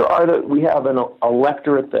year are that we have an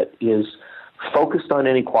electorate that is focused on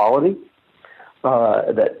inequality,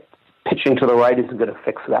 that pitching to the right isn't going to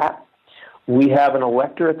fix that. We have an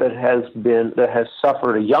electorate that has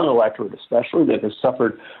suffered, a young electorate especially, that has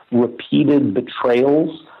suffered repeated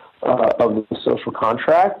betrayals of the social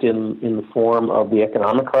contract in the form of the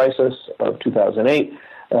economic crisis of 2008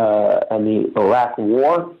 and the Iraq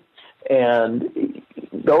War. And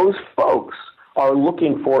those folks are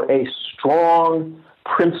looking for a strong,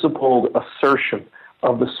 principled assertion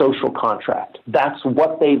of the social contract. That's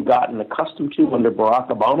what they've gotten accustomed to under Barack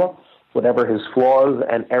Obama. Whatever his flaws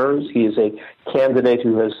and errors, he is a candidate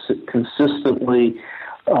who has consistently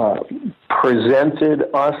presented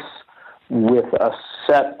us with a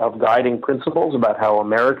set of guiding principles about how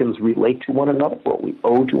Americans relate to one another, what we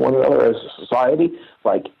owe to one another as a society,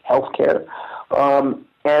 like health care,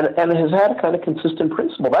 and has had a kind of consistent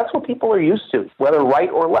principle. That's what people are used to, whether right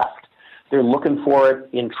or left. They're looking for it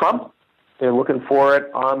in Trump. They're looking for it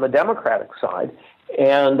on the Democratic side.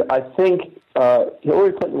 And I think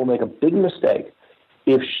Hillary Clinton will make a big mistake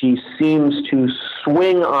if she seems to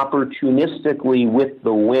swing opportunistically with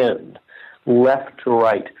the wind, left to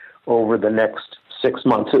right, over the next 6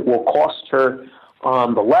 months. It will cost her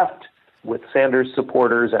on the left with Sanders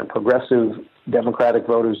supporters and progressive Democratic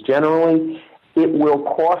voters generally. It will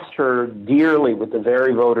cost her dearly with the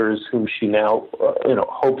very voters whom she now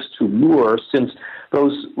hopes to lure, since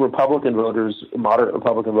those Republican voters, moderate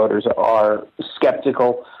Republican voters, are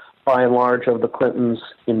skeptical by and large of the Clintons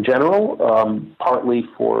in general, partly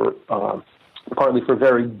for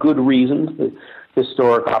very good reasons, the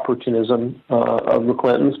historic opportunism of the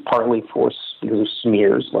Clintons, partly because of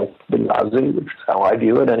smears like Benghazi, which is how I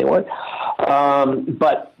view it anyway.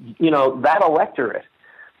 But that electorate,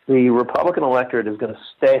 the Republican electorate, is going to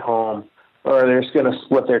stay home, or they're just going to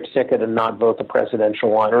split their ticket and not vote the presidential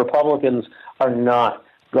line. Republicans are not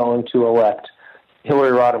going to elect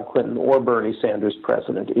Hillary Rodham Clinton or Bernie Sanders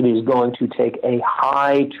president. It is going to take a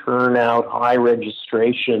high turnout, high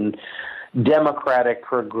registration, Democratic,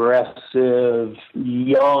 progressive,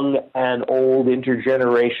 young and old,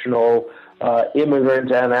 intergenerational,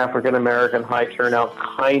 immigrant and African-American high turnout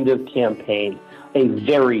kind of campaign, a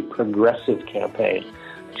very progressive campaign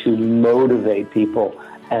to motivate people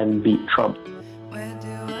and beat Trump.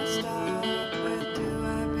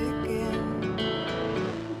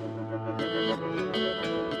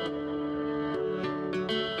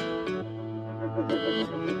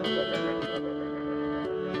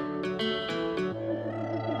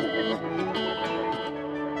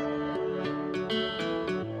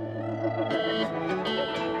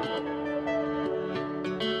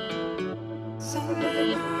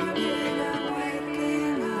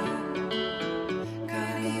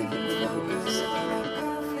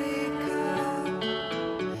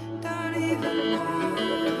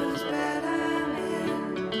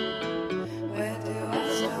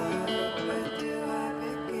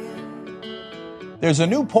 There's a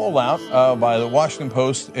new poll out by the Washington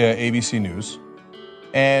Post, ABC News,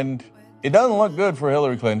 and it doesn't look good for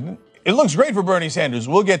Hillary Clinton. It looks great for Bernie Sanders.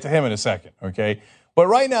 We'll get to him in a second, okay? But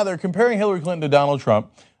right now they're comparing Hillary Clinton to Donald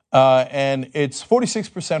Trump, and it's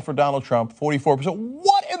 46% for Donald Trump, 44%.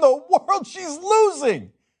 What in the world? She's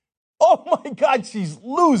losing. Oh, my God, she's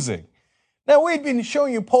losing. Now, we'd been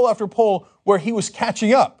showing you poll after poll where he was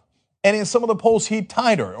catching up, and in some of the polls he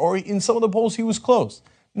tied her, or in some of the polls he was close.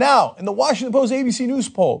 Now, in the Washington Post ABC News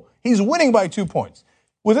poll, he's winning by 2 points.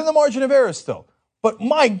 Within the margin of error still. But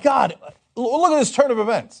my God, look at this turn of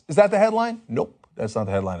events. Is that the headline? Nope, that's not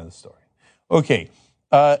the headline of the story. Okay,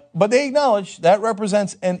 but they acknowledge that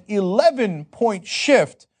represents an 11-point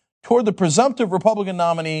shift toward the presumptive Republican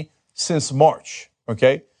nominee since March.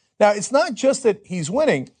 Okay, now it's not just that he's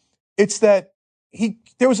winning; it's that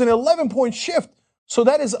there was an 11-point shift. So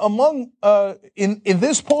that is among in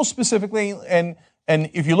this poll specifically, and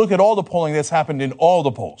if you look at all the polling, that's happened in all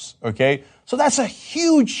the polls. Okay, so that's a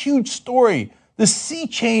huge story. The sea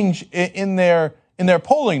change in their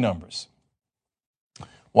polling numbers.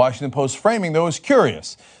 Washington Post framing, though, is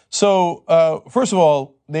curious. So, first of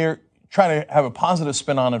all, they're trying to have a positive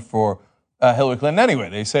spin on it for Hillary Clinton anyway.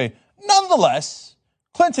 They say, nonetheless,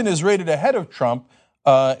 Clinton is rated ahead of Trump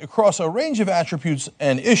across a range of attributes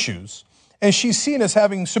and issues, and she's seen as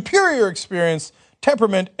having superior experience,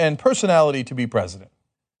 temperament, and personality to be president.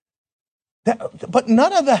 But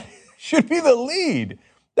none of that should be the lead.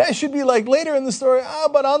 That should be like later in the story,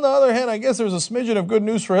 but on the other hand, I guess there's a smidgen of good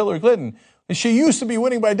news for Hillary Clinton. She used to be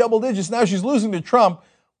winning by double digits. Now she's losing to Trump.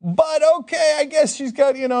 But okay, I guess she's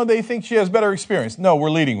got, they think she has better experience. No, we're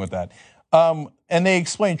leading with that. And they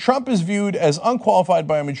explain Trump is viewed as unqualified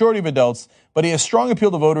by a majority of adults, but he has strong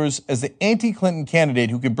appeal to voters as the anti-Clinton candidate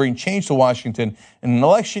who could bring change to Washington in an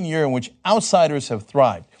election year in which outsiders have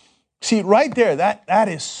thrived. See, right there, that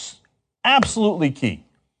is absolutely key.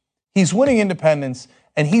 He's winning independents,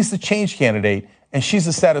 and he's the change candidate, and she's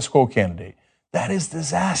the status quo candidate. That is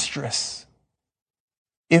disastrous.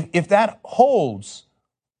 If that holds,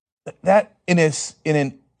 that in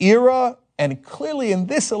an era and clearly in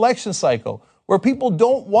this election cycle where people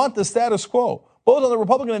don't want the status quo, both on the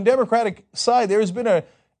Republican and Democratic side, there has been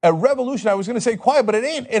a revolution. I was going to say quiet, but it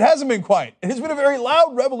ain't. It hasn't been quiet. It has been a very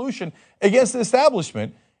loud revolution against the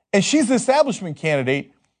establishment, and she's the establishment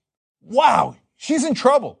candidate. Wow, she's in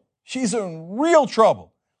trouble. She's in real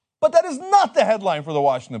trouble. But that is not the headline for the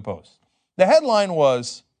Washington Post. The headline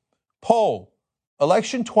was, poll,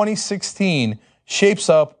 election 2016 shapes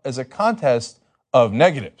up as a contest of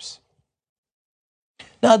negatives.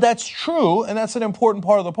 Now, that's true, and that's an important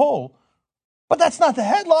part of the poll, but that's not the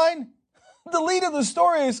headline. The lead of the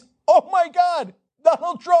story is, oh my God,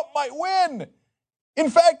 Donald Trump might win.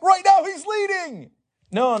 In fact, right now he's leading.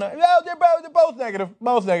 No, they're both negative,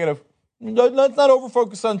 both negative. Let's not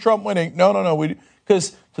overfocus on Trump winning. No,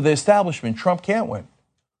 because to the establishment, Trump can't win.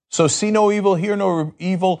 So see no evil, hear no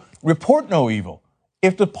evil, report no evil.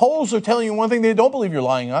 If the polls are telling you one thing, they don't believe your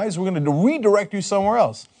lying eyes, we're going to redirect you somewhere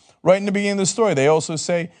else. Right in the beginning of the story, they also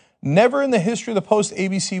say, never in the history of the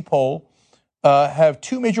post-ABC poll have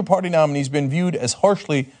two major party nominees been viewed as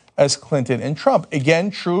harshly as Clinton and Trump.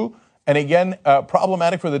 Again, true, and again,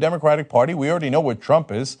 problematic for the Democratic Party. We already know what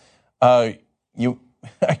Trump is. I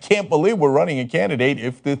can't believe we're running a candidate,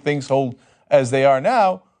 if the things hold as they are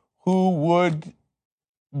now, who would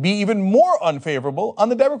be even more unfavorable on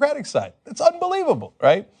the Democratic side. It's unbelievable,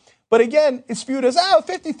 right? But again, it's viewed as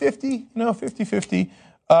 50-50,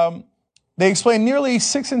 50-50. They explain nearly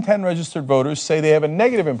 6 in 10 registered voters say they have a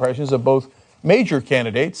negative impressions of both major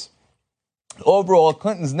candidates. Overall,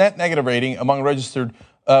 Clinton's net negative rating among registered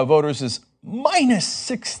voters is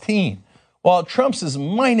 -16, while Trump's is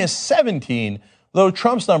 -17, though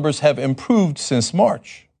Trump's numbers have improved since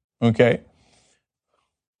March. Okay?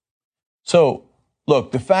 So,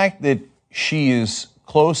 look, the fact that she is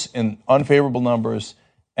close in unfavorable numbers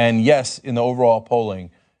and yes, in the overall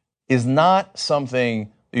polling, is not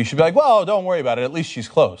something that you should be like, well, don't worry about it. At least she's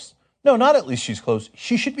close. No, not at least she's close.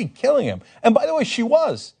 She should be killing him. And by the way, she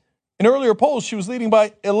was. In earlier polls, she was leading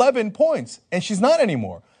by 11 points, and she's not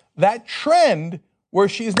anymore. That trend where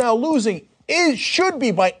she is now losing should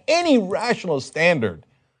be, by any rational standard,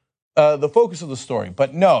 the focus of the story.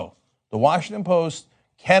 But no, the Washington Post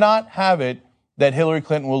cannot have it that Hillary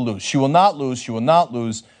Clinton will lose. She will not lose. She will not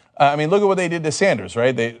lose. I mean, look at what they did to Sanders,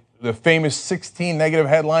 right? The famous 16 negative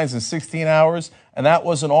headlines in 16 hours, and that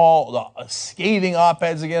wasn't all the scathing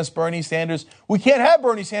op-eds against Bernie Sanders. We can't have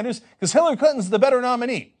Bernie Sanders because Hillary Clinton's the better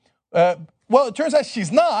nominee. Well, it turns out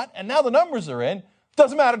she's not, and now the numbers are in.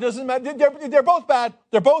 Doesn't matter. They're both bad.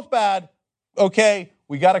 They're both bad. Okay,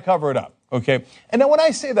 we got to cover it up. Okay, and now when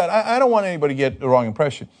I say that, I don't want anybody to get the wrong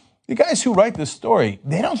impression. The guys who write this story,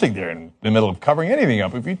 they don't think they're in the middle of covering anything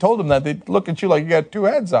up. If you told them that, they'd look at you like you got two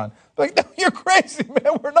heads on. They're like, no, you're crazy,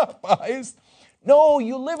 man. We're not biased. No,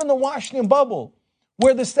 you live in the Washington bubble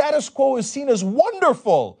where the status quo is seen as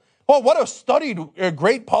wonderful. Well, what a studied,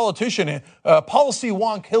 great politician, policy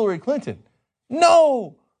wonk Hillary Clinton.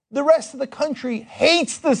 No, The rest of the country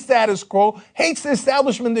hates the status quo, hates the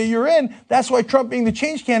establishment that you're in. That's why Trump being the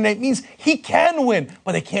change candidate means he can win,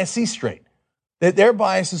 but they can't see straight. Their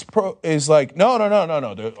bias is like, no.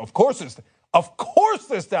 Of course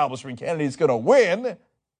the establishment candidate is going to win,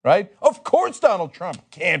 right? Of course Donald Trump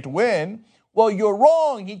can't win. Well, you're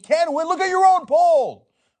wrong. He can win. Look at your own poll.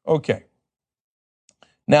 Okay.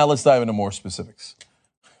 Now let's dive into more specifics.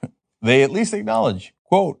 They at least acknowledge,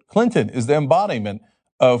 quote, Clinton is the embodiment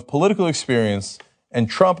of political experience and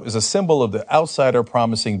Trump is a symbol of the outsider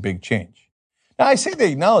promising big change. Now, I say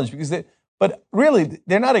they acknowledge but really,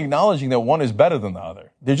 they're not acknowledging that one is better than the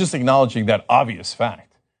other. They're just acknowledging that obvious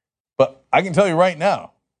fact. But I can tell you right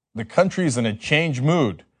now, the country is in a change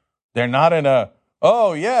mood. They're not in a,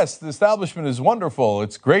 oh, yes, the establishment is wonderful.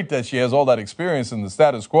 It's great that she has all that experience in the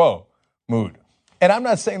status quo mood. And I'm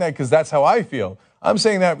not saying that because that's how I feel. I'm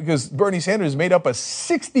saying that because Bernie Sanders made up a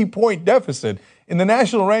 60-point deficit in the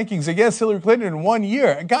national rankings against Hillary Clinton in 1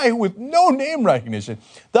 year, a guy who with no name recognition.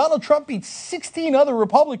 Donald Trump beat 16 other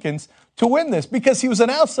Republicans to win this because he was an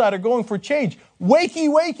outsider going for change.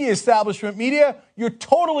 Wakey, establishment media, you're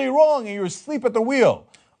totally wrong and you're asleep at the wheel.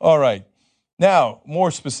 All right. Now,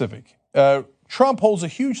 more specific. Trump holds a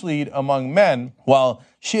huge lead among men, while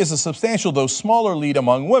she has a substantial, though smaller, lead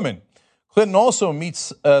among women. Clinton also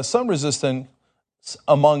meets some resistance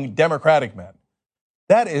among Democratic men.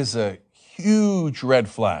 That is a huge red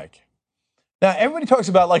flag. Now, everybody talks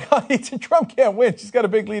about, like, Trump can't win. She's got a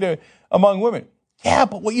big lead among women. Yeah,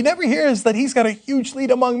 but what you never hear is that he's got a huge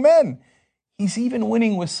lead among men. He's even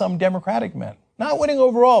winning with some Democratic men. Not winning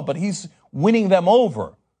overall, but he's winning them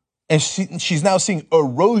over. And she's now seeing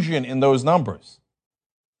erosion in those numbers.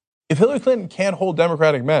 If Hillary Clinton can't hold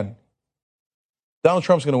Democratic men, Donald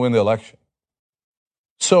Trump's going to win the election.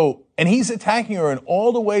 So, and he's attacking her in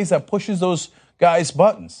all the ways that pushes those guys'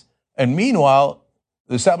 buttons. And meanwhile,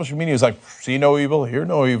 the establishment media is like, see no evil, hear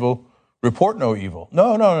no evil, report no evil.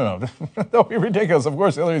 No. Don't be ridiculous. Of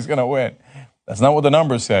course Hillary's going to win. That's not what the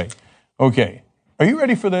numbers say. Okay, are you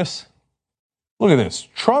ready for this? Look at this.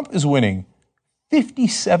 Trump is winning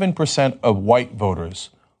 57% of white voters,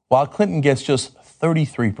 while Clinton gets just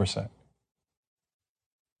 33%.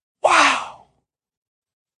 Wow.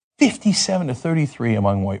 57 to 33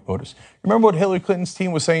 among white voters. Remember what Hillary Clinton's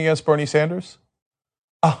team was saying against Bernie Sanders?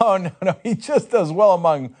 Oh, no, he just does well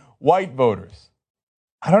among white voters.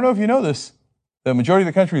 I don't know if you know this. The majority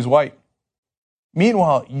of the country is white.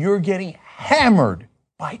 Meanwhile, you're getting hammered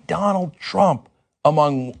by Donald Trump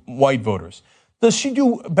among white voters. Does she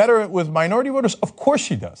do better with minority voters? Of course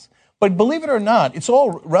she does. But believe it or not, it's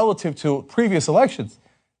all relative to previous elections.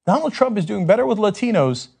 Donald Trump is doing better with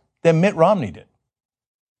Latinos than Mitt Romney did.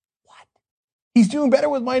 What? He's doing better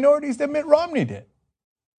with minorities than Mitt Romney did.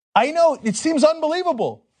 I know, it seems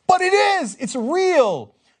unbelievable, but it is. It's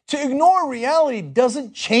real. To ignore reality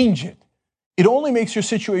doesn't change it. It only makes your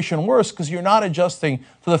situation worse because you're not adjusting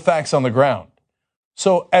to the facts on the ground.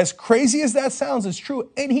 So as crazy as that sounds, it's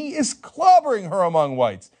true. And he is clobbering her among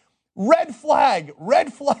whites. Red flag,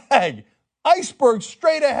 iceberg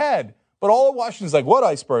straight ahead. But all of Washington's like, what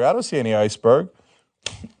iceberg? I don't see any iceberg.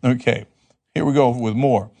 Okay, here we go with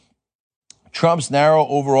more. Trump's narrow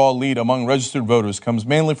overall lead among registered voters comes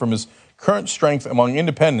mainly from his current strength among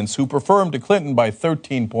independents who prefer him to Clinton by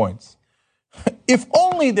 13 points. If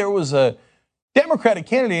only there was a Democratic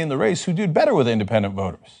candidate in the race who did better with independent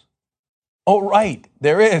voters. Oh, right,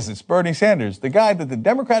 there is. It's Bernie Sanders, the guy that the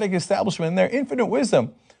Democratic establishment, in their infinite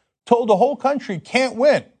wisdom, told the whole country can't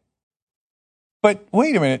win. But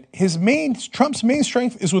wait a minute, Trump's main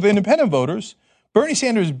strength is with independent voters. Bernie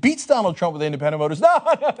Sanders beats Donald Trump with independent voters. No,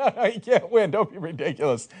 he can't win. Don't be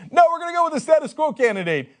ridiculous. No, we're going to go with the status quo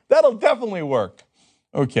candidate. That'll definitely work.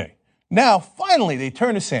 Okay, now finally they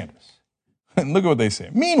turn to Sanders. And look at what they say.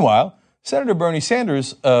 Meanwhile, Senator Bernie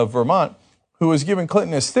Sanders of Vermont, who has given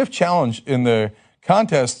Clinton a stiff challenge in the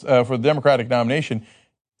contest for the Democratic nomination,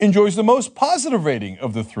 enjoys the most positive rating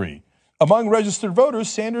of the three. Among registered voters,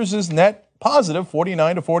 Sanders is net positive,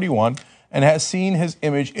 49 to 41, and has seen his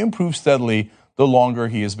image improve steadily the longer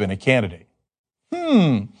he has been a candidate.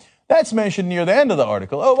 That's mentioned near the end of the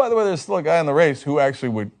article. Oh, by the way, there's still a guy in the race who actually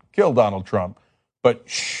would kill Donald Trump. But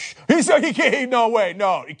shh, he said he can't, no,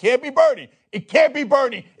 it can't be Bernie. It can't be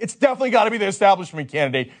Bernie. It's definitely got to be the establishment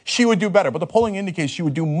candidate. She would do better. But the polling indicates she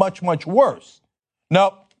would do much, much worse.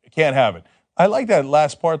 Nope, can't have it. I like that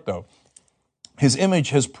last part, though. His image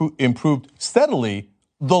has improved steadily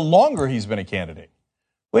the longer he's been a candidate.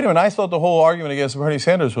 Wait a minute, I thought the whole argument against Bernie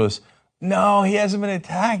Sanders was, no, he hasn't been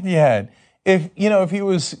attacked yet. If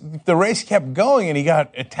the race kept going and he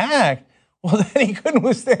got attacked, well, then he couldn't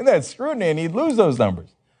withstand that scrutiny and he'd lose those numbers.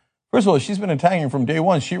 First of all, she's been attacking him from day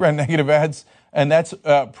one. She ran negative ads, and that's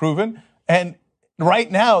proven. And right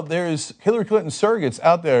now, there's Hillary Clinton surrogates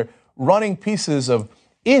out there running pieces of,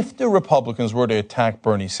 if the Republicans were to attack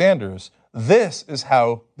Bernie Sanders, this is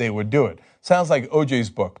how they would do it. Sounds like OJ's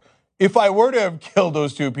book. If I were to have killed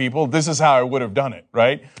those two people, this is how I would have done it,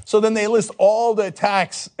 right? So then they list all the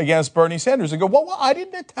attacks against Bernie Sanders and go, well, I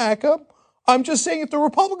didn't attack him. I'm just saying if the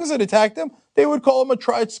Republicans had attacked him, they would call him a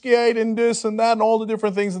Trotskyite and this and that and all the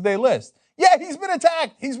different things that they list. Yeah, he's been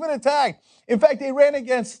attacked. He's been attacked. In fact, they ran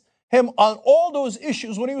against him on all those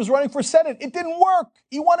issues when he was running for Senate. It didn't work.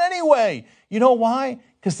 He won anyway. You know why?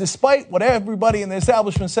 Because despite what everybody in the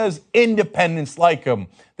establishment says, independents like him.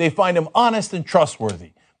 They find him honest and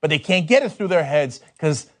trustworthy. But they can't get it through their heads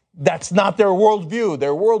because that's not their worldview.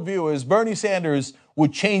 Their worldview is Bernie Sanders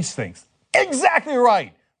would change things. Exactly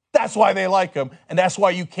right. That's why they like him, and that's why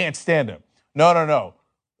you can't stand him. No.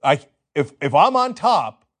 If I'm on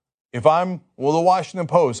top, if I'm, the Washington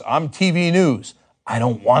Post, I'm TV News, I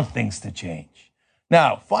don't want things to change.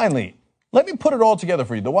 Now, finally, let me put it all together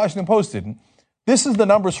for you. The Washington Post didn't. This is the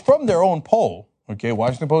numbers from their own poll, okay,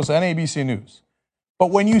 Washington Post and ABC News.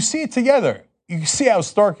 But when you see it together, you see how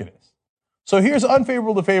stark it is. So here's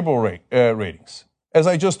unfavorable to favorable ratings. As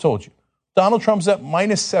I just told you, Donald Trump's at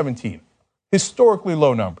minus 17. Historically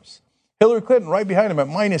low numbers. Hillary Clinton right behind him at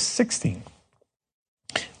minus 16.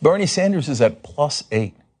 Bernie Sanders is at plus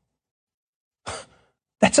 8.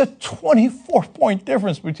 That's a 24-point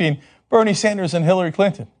difference between Bernie Sanders and Hillary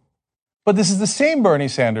Clinton. But this is the same Bernie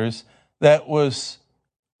Sanders that was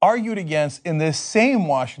argued against in this same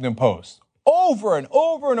Washington Post over and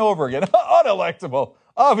over and over again. Unelectable.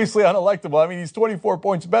 Obviously unelectable. I mean, he's 24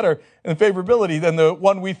 points better in favorability than the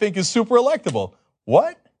one we think is super electable.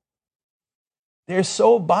 What? They're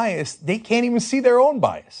so biased, they can't even see their own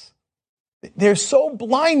bias. They're so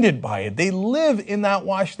blinded by it. They live in that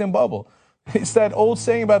Washington bubble. It's that old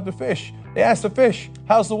saying about the fish. They ask the fish,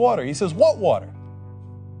 how's the water? He says, what water?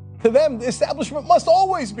 To them, the establishment must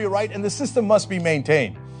always be right and the system must be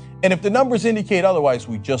maintained. And if the numbers indicate otherwise,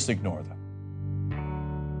 we just ignore them.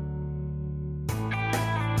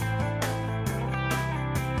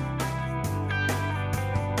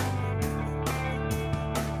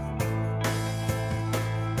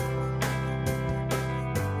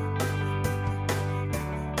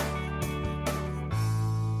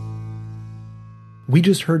 We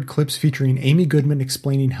just heard clips featuring Amy Goodman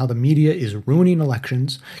explaining how the media is ruining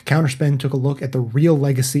elections. Counterspin took a look at the real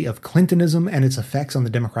legacy of Clintonism and its effects on the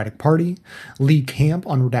Democratic Party. Lee Camp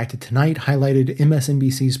on Redacted Tonight highlighted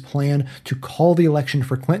MSNBC's plan to call the election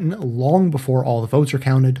for Clinton long before all the votes are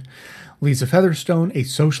counted. Lisa Featherstone, a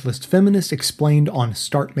socialist feminist, explained on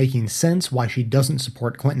Start Making Sense why she doesn't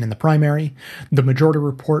support Clinton in the primary. The Majority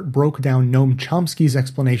Report broke down Noam Chomsky's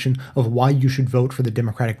explanation of why you should vote for the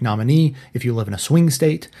Democratic nominee if you live in a swing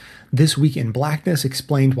state. This Week in Blackness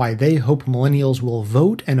explained why they hope millennials will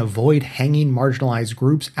vote and avoid hanging marginalized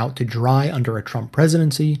groups out to dry under a Trump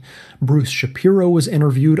presidency. Bruce Shapiro was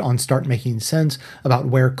interviewed on Start Making Sense about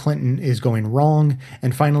where Clinton is going wrong.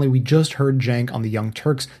 And finally, we just heard Cenk on the Young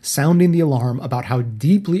Turks sounding the alarm about how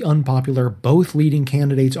deeply unpopular both leading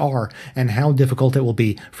candidates are and how difficult it will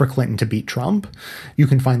be for Clinton to beat Trump. You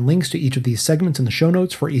can find links to each of these segments in the show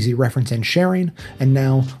notes for easy reference and sharing. And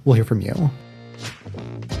now we'll hear from you.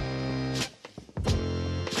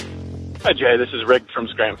 Hi, Jay. This is Rick from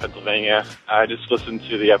Scranton, Pennsylvania. I just listened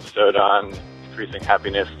to the episode on increasing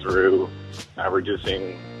happiness through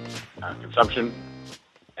reducing consumption.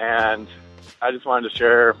 And I just wanted to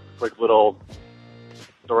share a quick little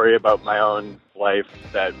story about my own life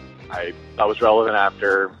that I thought was relevant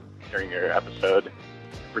after hearing your episode.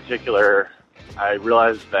 In particular, I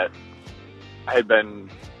realized that I had been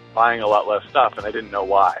buying a lot less stuff and I didn't know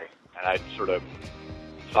why. And I sort of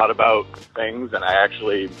thought about things, and I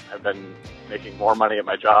actually have been making more money at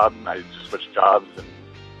my job. I switched jobs,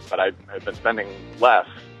 but I've been spending less,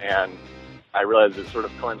 and I realized it sort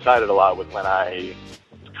of coincided a lot with when I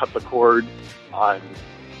cut the cord on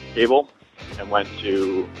cable and went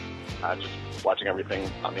to just watching everything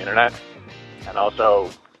on the internet. And also,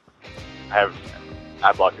 I have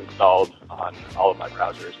AdBlock installed on all of my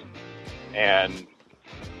browsers, and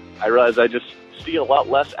I realized I just see a lot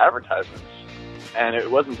less advertisements. And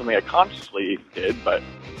it wasn't something I consciously did, but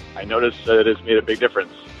I noticed that it has made a big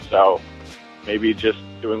difference. So maybe just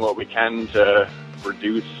doing what we can to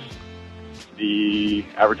reduce the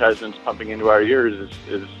advertisements pumping into our ears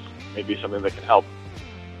is maybe something that can help.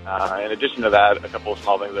 In addition to that, a couple of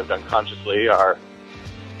small things I've done consciously are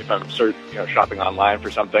if I'm shopping online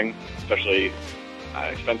for something, especially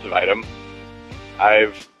an expensive item,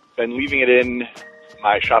 I've been leaving it in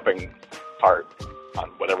my shopping cart on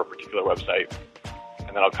whatever particular website.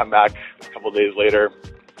 And then I'll come back a couple days later,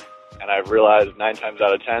 and I've realized 9 times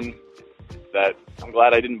out of 10 that I'm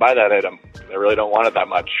glad I didn't buy that item. I really don't want it that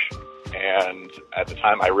much. And at the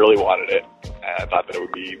time, I really wanted it. And I thought that it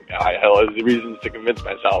would be, I had all the reasons to convince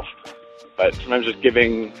myself. But sometimes just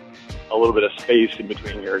giving a little bit of space in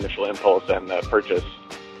between your initial impulse and the purchase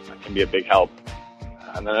can be a big help.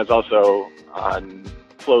 And then it's also on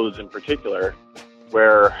clothes in particular,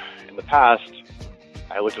 where in the past,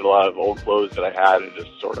 I looked at a lot of old clothes that I had and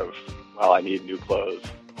just sort of, well, I need new clothes.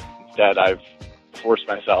 Instead, I've forced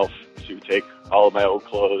myself to take all of my old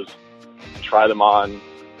clothes and try them on,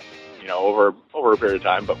 over a period of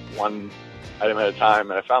time, but one item at a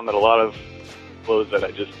time. And I found that a lot of clothes that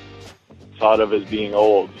I just thought of as being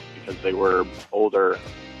old because they were older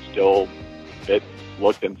still fit,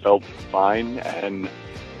 looked, and felt fine, and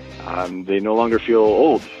they no longer feel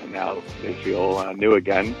old. And now they feel new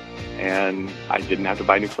again, and I didn't have to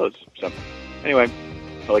buy new clothes. So anyway,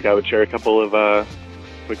 I felt like I would share a couple of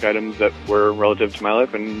quick items that were relative to my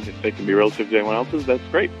life, and if they can be relative to anyone else's, that's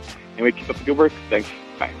great. Anyway, keep up the good work. Thanks.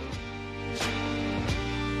 Bye.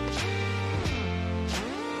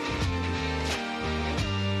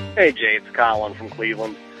 Hey Jay, it's Colin from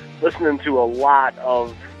Cleveland. Listening to a lot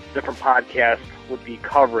of different podcasts with the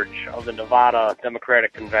coverage of the Nevada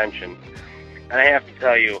Democratic Convention. And I have to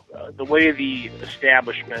tell you, the way the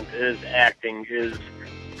establishment is acting is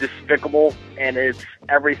despicable, and it's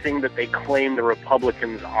everything that they claim the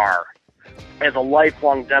Republicans are. As a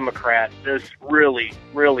lifelong Democrat, this really,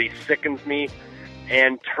 really sickens me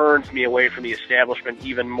and turns me away from the establishment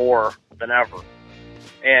even more than ever.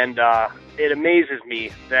 And it amazes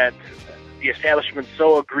me that the establishment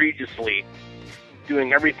so egregiously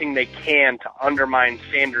doing everything they can to undermine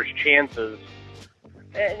Sanders' chances.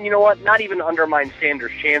 And you know what? Not even undermine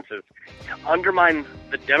Sanders' chances, to undermine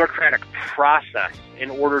the democratic process in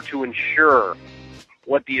order to ensure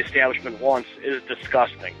what the establishment wants is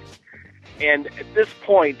disgusting. And at this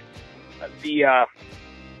point, the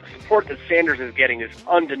support that Sanders is getting is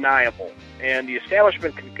undeniable, and the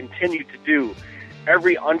establishment can continue to do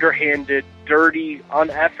every underhanded, dirty,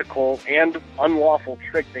 unethical, and unlawful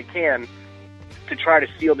trick they can to try to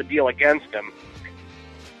seal the deal against him.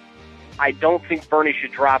 I don't think Bernie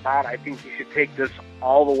should drop out. I think he should take this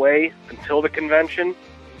all the way until the convention.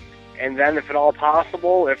 And then, if at all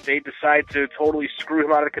possible, if they decide to totally screw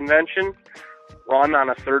him out of the convention, run on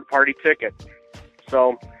a third-party ticket.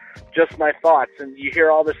 So, just my thoughts. And you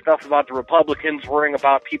hear all this stuff about the Republicans worrying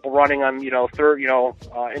about people running on,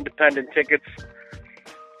 independent tickets.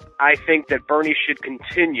 I think that Bernie should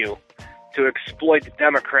continue to exploit the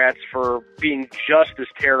Democrats for being just as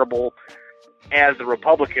terrible as the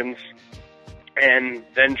Republicans, and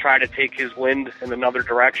then try to take his wind in another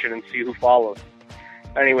direction and see who follows.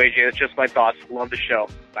 Anyway, Jay, that's just my thoughts. Love the show.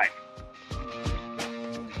 Bye.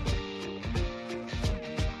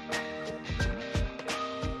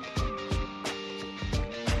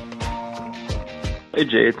 Hey,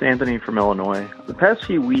 Jay, it's Anthony from Illinois. The past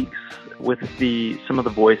few weeks, with some of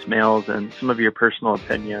the voicemails and some of your personal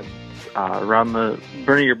opinions around the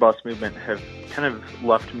Bernie Your Bus movement have kind of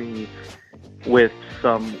left me with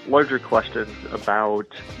some larger questions about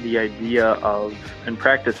the idea of and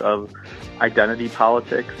practice of identity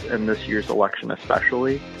politics in this year's election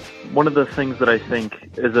especially. One of the things that I think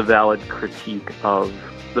is a valid critique of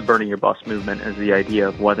the Bernie Your Bus movement is the idea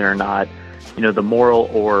of whether or not, the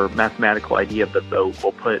moral or mathematical idea of the vote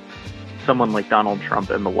will put someone like Donald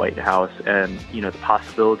Trump in the White House, and, the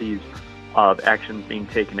possibilities of actions being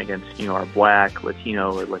taken against, our Black,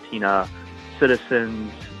 Latino, or Latina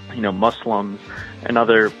citizens, Muslims, and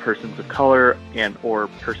other persons of color, and or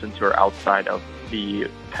persons who are outside of the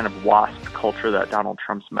kind of WASP culture that Donald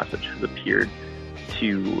Trump's message has appeared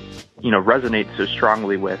to, resonate so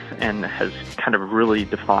strongly with, and has kind of really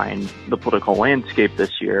defined the political landscape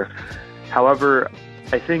this year. However,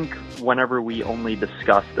 I think whenever we only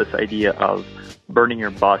discuss this idea of Bernie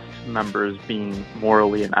Your Bus members being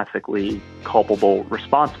morally and ethically culpable,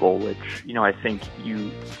 responsible, which, I think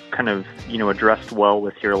you kind of, addressed well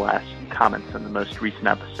with your last comments in the most recent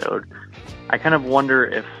episode, I kind of wonder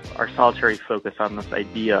if our solitary focus on this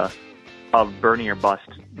idea of Bernie or Bust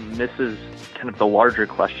misses kind of the larger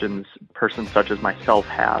questions persons such as myself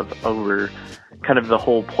have over kind of the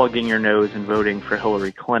whole plugging your nose and voting for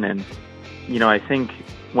Hillary Clinton. I think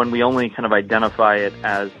when we only kind of identify it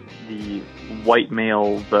as the white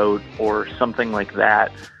male vote or something like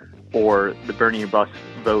that, or the Bernie or Bust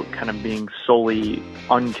vote kind of being solely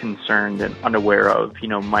unconcerned and unaware of,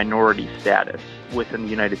 minority status within the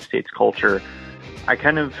United States culture, I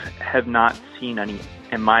kind of have not seen any,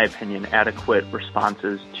 in my opinion, adequate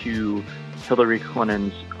responses to Hillary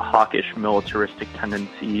Clinton's hawkish militaristic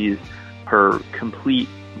tendencies, her complete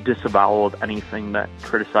disavowal of anything that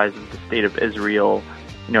criticizes the state of Israel,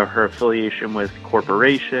 her affiliation with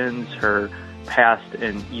corporations, her past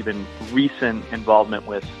and even recent involvement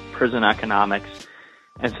with prison economics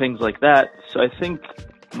and things like that. So I think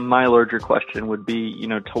my larger question would be,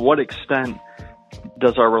 to what extent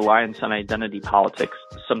does our reliance on identity politics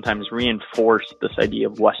sometimes reinforce this idea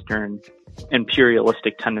of Western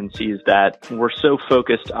imperialistic tendencies that we're so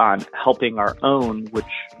focused on helping our own, which,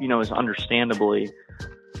 is understandably,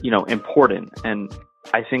 important. And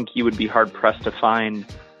I think you would be hard pressed to find,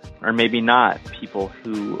 or maybe not, people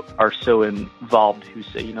who are so involved who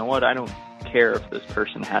say, you know what, I don't care if this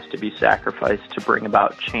person has to be sacrificed to bring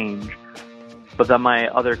about change. But then my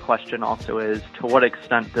other question also is, to what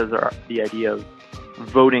extent does the idea of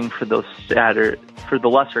voting for the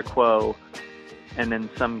lesser quo, and in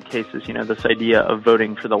some cases, this idea of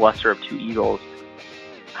voting for the lesser of two evils,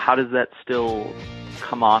 how does that still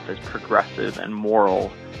come off as progressive and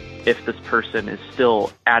moral if this person is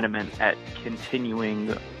still adamant at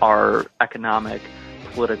continuing our economic,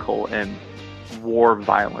 political, and war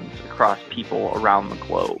violence across people around the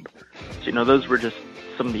globe? So, those were just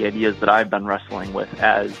some of the ideas that I've been wrestling with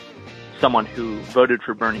as someone who voted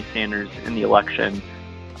for Bernie Sanders in the election,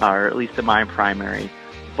 or at least in my primary,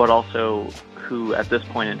 but also who at this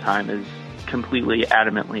point in time is completely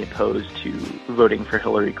adamantly opposed to voting for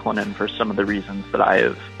Hillary Clinton for some of the reasons that I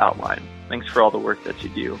have outlined. Thanks for all the work that you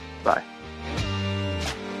do. Bye.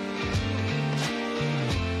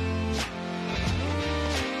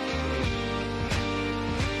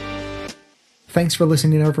 Thanks for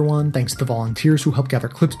listening, everyone. Thanks to the volunteers who helped gather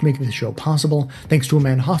clips to make this show possible. Thanks to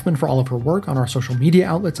Amanda Hoffman for all of her work on our social media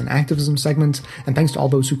outlets and activism segments. And thanks to all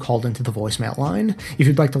those who called into the voicemail line. If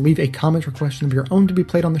you'd like to leave a comment or question of your own to be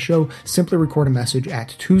played on the show, simply record a message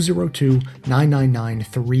at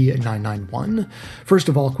 202-999-3991. First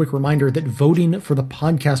of all, a quick reminder that voting for the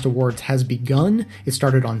Podcast Awards has begun. It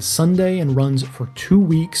started on Sunday and runs for 2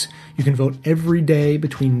 weeks. You can vote every day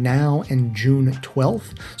between now and June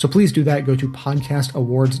 12th. So please do that. Go to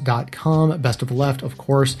podcastawards.com. Best of the Left, of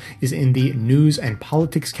course, is in the news and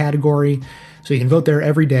politics category. So you can vote there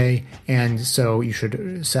every day. And so you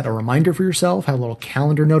should set a reminder for yourself, have a little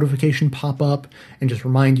calendar notification pop up, and just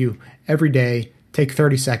remind you every day, take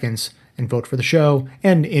 30 seconds and vote for the show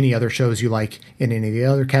and any other shows you like in any of the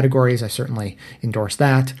other categories. I certainly endorse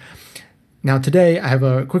that. Now today, I have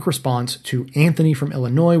a quick response to Anthony from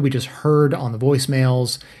Illinois. We just heard on the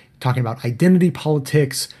voicemails talking about identity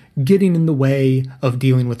politics getting in the way of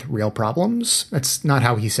dealing with real problems. That's not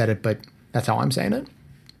how he said it, but that's how I'm saying it.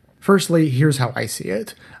 Firstly, here's how I see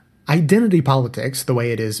it. Identity politics, the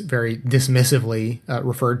way it is very dismissively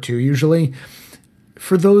referred to usually,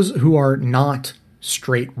 for those who are not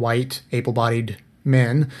straight, white, able-bodied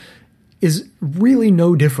men, is really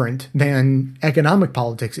no different than economic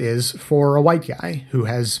politics is for a white guy who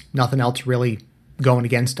has nothing else really going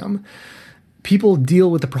against him. People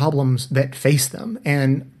deal with the problems that face them,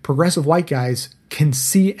 and progressive white guys can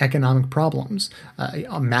see economic problems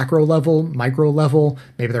on macro level, micro level.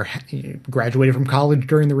 Maybe they're graduated from college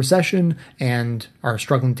during the recession and are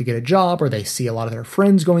struggling to get a job, or they see a lot of their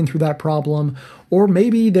friends going through that problem, or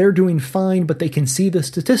maybe they're doing fine, but they can see the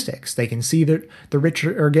statistics. They can see that the rich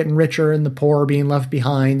are getting richer and the poor are being left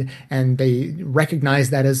behind, and they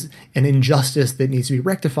recognize that as an injustice that needs to be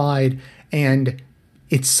rectified, and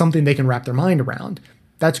it's something they can wrap their mind around.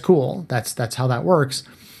 That's cool. That's how that works.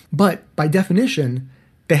 But by definition,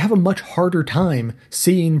 they have a much harder time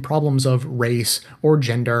seeing problems of race or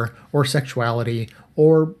gender or sexuality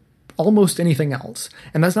or almost anything else.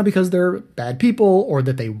 And that's not because they're bad people or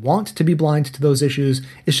that they want to be blind to those issues.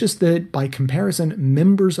 It's just that by comparison,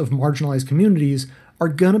 members of marginalized communities are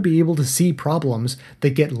going to be able to see problems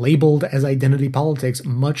that get labeled as identity politics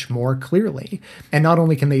much more clearly. And not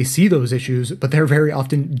only can they see those issues, but they're very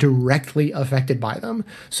often directly affected by them.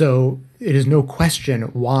 So it is no question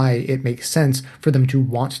why it makes sense for them to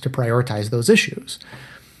want to prioritize those issues.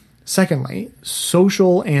 Secondly,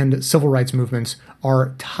 social and civil rights movements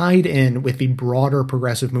are tied in with the broader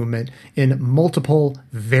progressive movement in multiple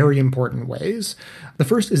very important ways. The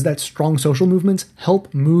first is that strong social movements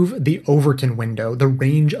help move the Overton window, the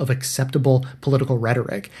range of acceptable political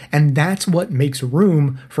rhetoric, and that's what makes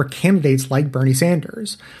room for candidates like Bernie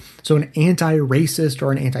Sanders. So an anti-racist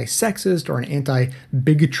or an anti-sexist or an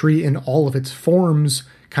anti-bigotry in all of its forms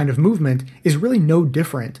kind of movement is really no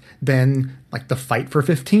different than like the Fight for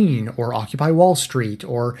 15 or Occupy Wall Street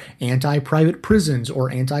or anti-private prisons or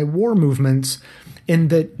anti-war movements, in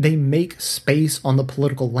that they make space on the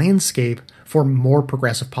political landscape for more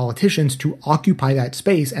progressive politicians to occupy that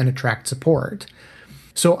space and attract support.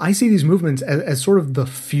 So I see these movements as sort of the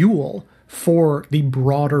fuel for the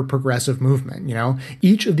broader progressive movement. You know,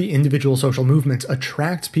 each of the individual social movements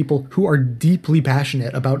attracts people who are deeply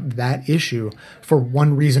passionate about that issue for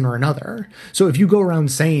one reason or another. So if you go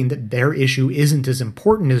around saying that their issue isn't as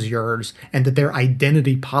important as yours and that their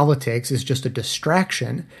identity politics is just a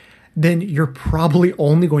distraction, then you're probably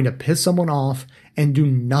only going to piss someone off and do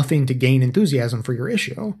nothing to gain enthusiasm for your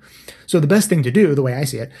issue. So the best thing to do, the way I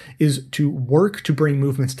see it, is to work to bring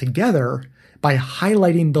movements together by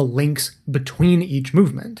highlighting the links between each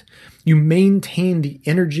movement. You maintain the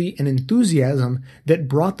energy and enthusiasm that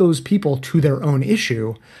brought those people to their own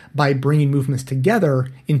issue by bringing movements together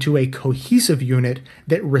into a cohesive unit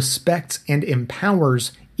that respects and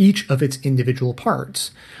empowers each of its individual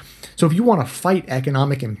parts. So if you want to fight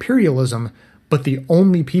economic imperialism, but the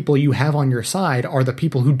only people you have on your side are the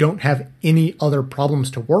people who don't have any other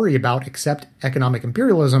problems to worry about except economic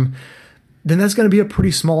imperialism, then that's going to be a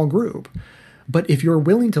pretty small group. But if you're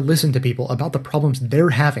willing to listen to people about the problems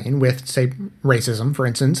they're having with, say, racism, for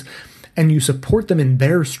instance, and you support them in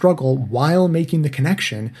their struggle while making the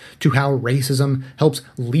connection to how racism helps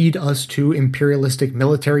lead us to imperialistic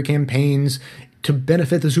military campaigns to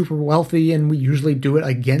benefit the super wealthy, and we usually do it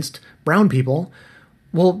against brown people,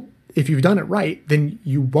 well, if you've done it right, then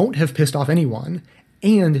you won't have pissed off anyone,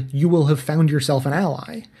 and you will have found yourself an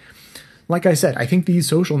ally. Like I said, I think these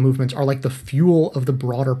social movements are like the fuel of the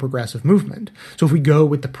broader progressive movement. So if we go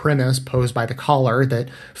with the premise posed by the caller that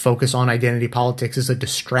focus on identity politics is a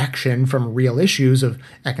distraction from real issues of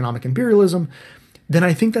economic imperialism, then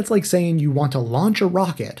I think that's like saying you want to launch a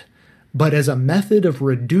rocket, but as a method of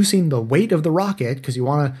reducing the weight of the rocket, because you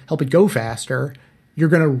want to help it go faster, you're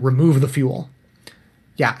going to remove the fuel.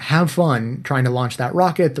 Yeah, have fun trying to launch that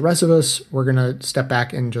rocket. The rest of us, we're going to step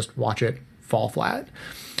back and just watch it fall flat.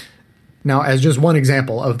 Now, as just one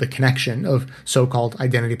example of the connection of so-called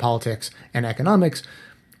identity politics and economics,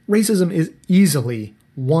 racism is easily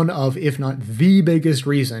one of, if not the biggest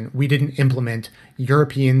reason we didn't implement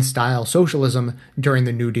European-style socialism during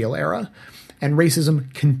the New Deal era. And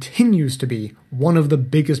racism continues to be one of the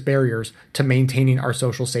biggest barriers to maintaining our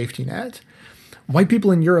social safety net. White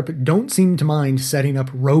people in Europe don't seem to mind setting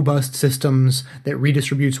up robust systems that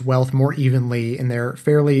redistributes wealth more evenly in their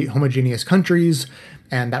fairly homogeneous countries,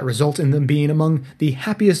 and that results in them being among the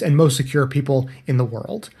happiest and most secure people in the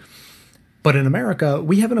world. But in America,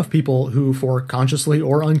 we have enough people who, for consciously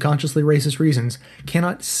or unconsciously racist reasons,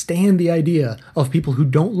 cannot stand the idea of people who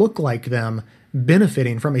don't look like them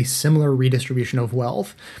benefiting from a similar redistribution of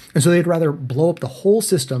wealth. And so they'd rather blow up the whole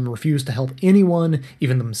system, refuse to help anyone,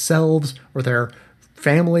 even themselves or their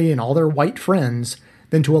family and all their white friends,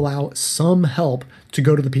 than to allow some help to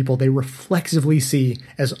go to the people they reflexively see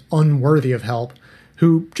as unworthy of help,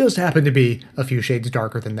 who just happen to be a few shades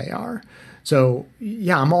darker than they are. So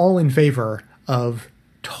yeah, I'm all in favor of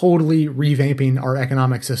totally revamping our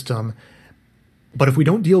economic system. But if we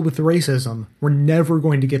don't deal with the racism, we're never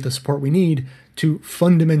going to get the support we need to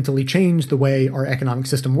fundamentally change the way our economic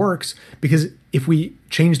system works. Because if we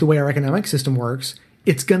change the way our economic system works,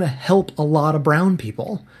 it's going to help a lot of brown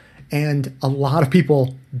people. And a lot of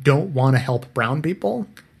people don't want to help brown people.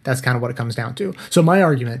 That's kind of what it comes down to. So my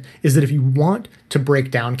argument is that if you want to break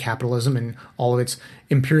down capitalism and all of its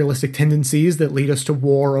imperialistic tendencies that lead us to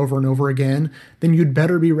war over and over again, then you'd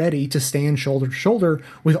better be ready to stand shoulder to shoulder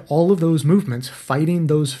with all of those movements fighting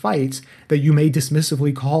those fights that you may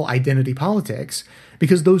dismissively call identity politics,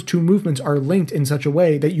 because those two movements are linked in such a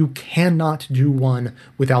way that you cannot do one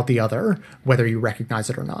without the other, whether you recognize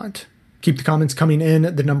it or not. Keep the comments coming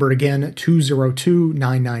in. The number again,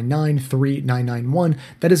 202-999-3991.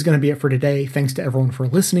 That is going to be it for today. Thanks to everyone for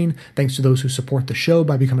listening. Thanks to those who support the show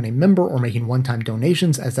by becoming a member or making one-time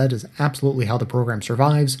donations, as that is absolutely how the program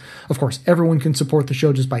survives. Of course, everyone can support the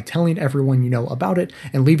show just by telling everyone you know about it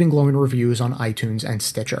and leaving glowing reviews on iTunes and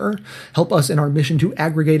Stitcher. Help us in our mission to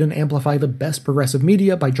aggregate and amplify the best progressive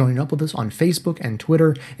media by joining up with us on Facebook and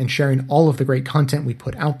Twitter and sharing all of the great content we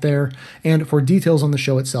put out there. And for details on the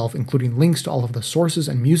show itself, including links to all of the sources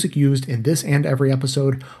and music used in this and every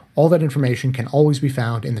episode, all that information can always be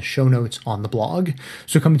found in the show notes on the blog.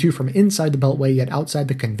 So coming to you from inside the Beltway, yet outside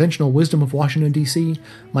the conventional wisdom of Washington, D.C.,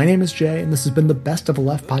 my name is Jay, and this has been the Best of the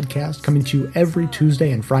Left podcast, coming to you every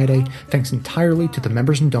Tuesday and Friday, thanks entirely to the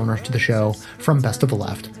members and donors to the show from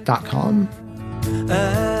bestoftheleft.com.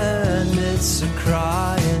 And it's a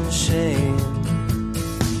crying shame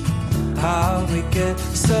how we get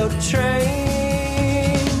so trained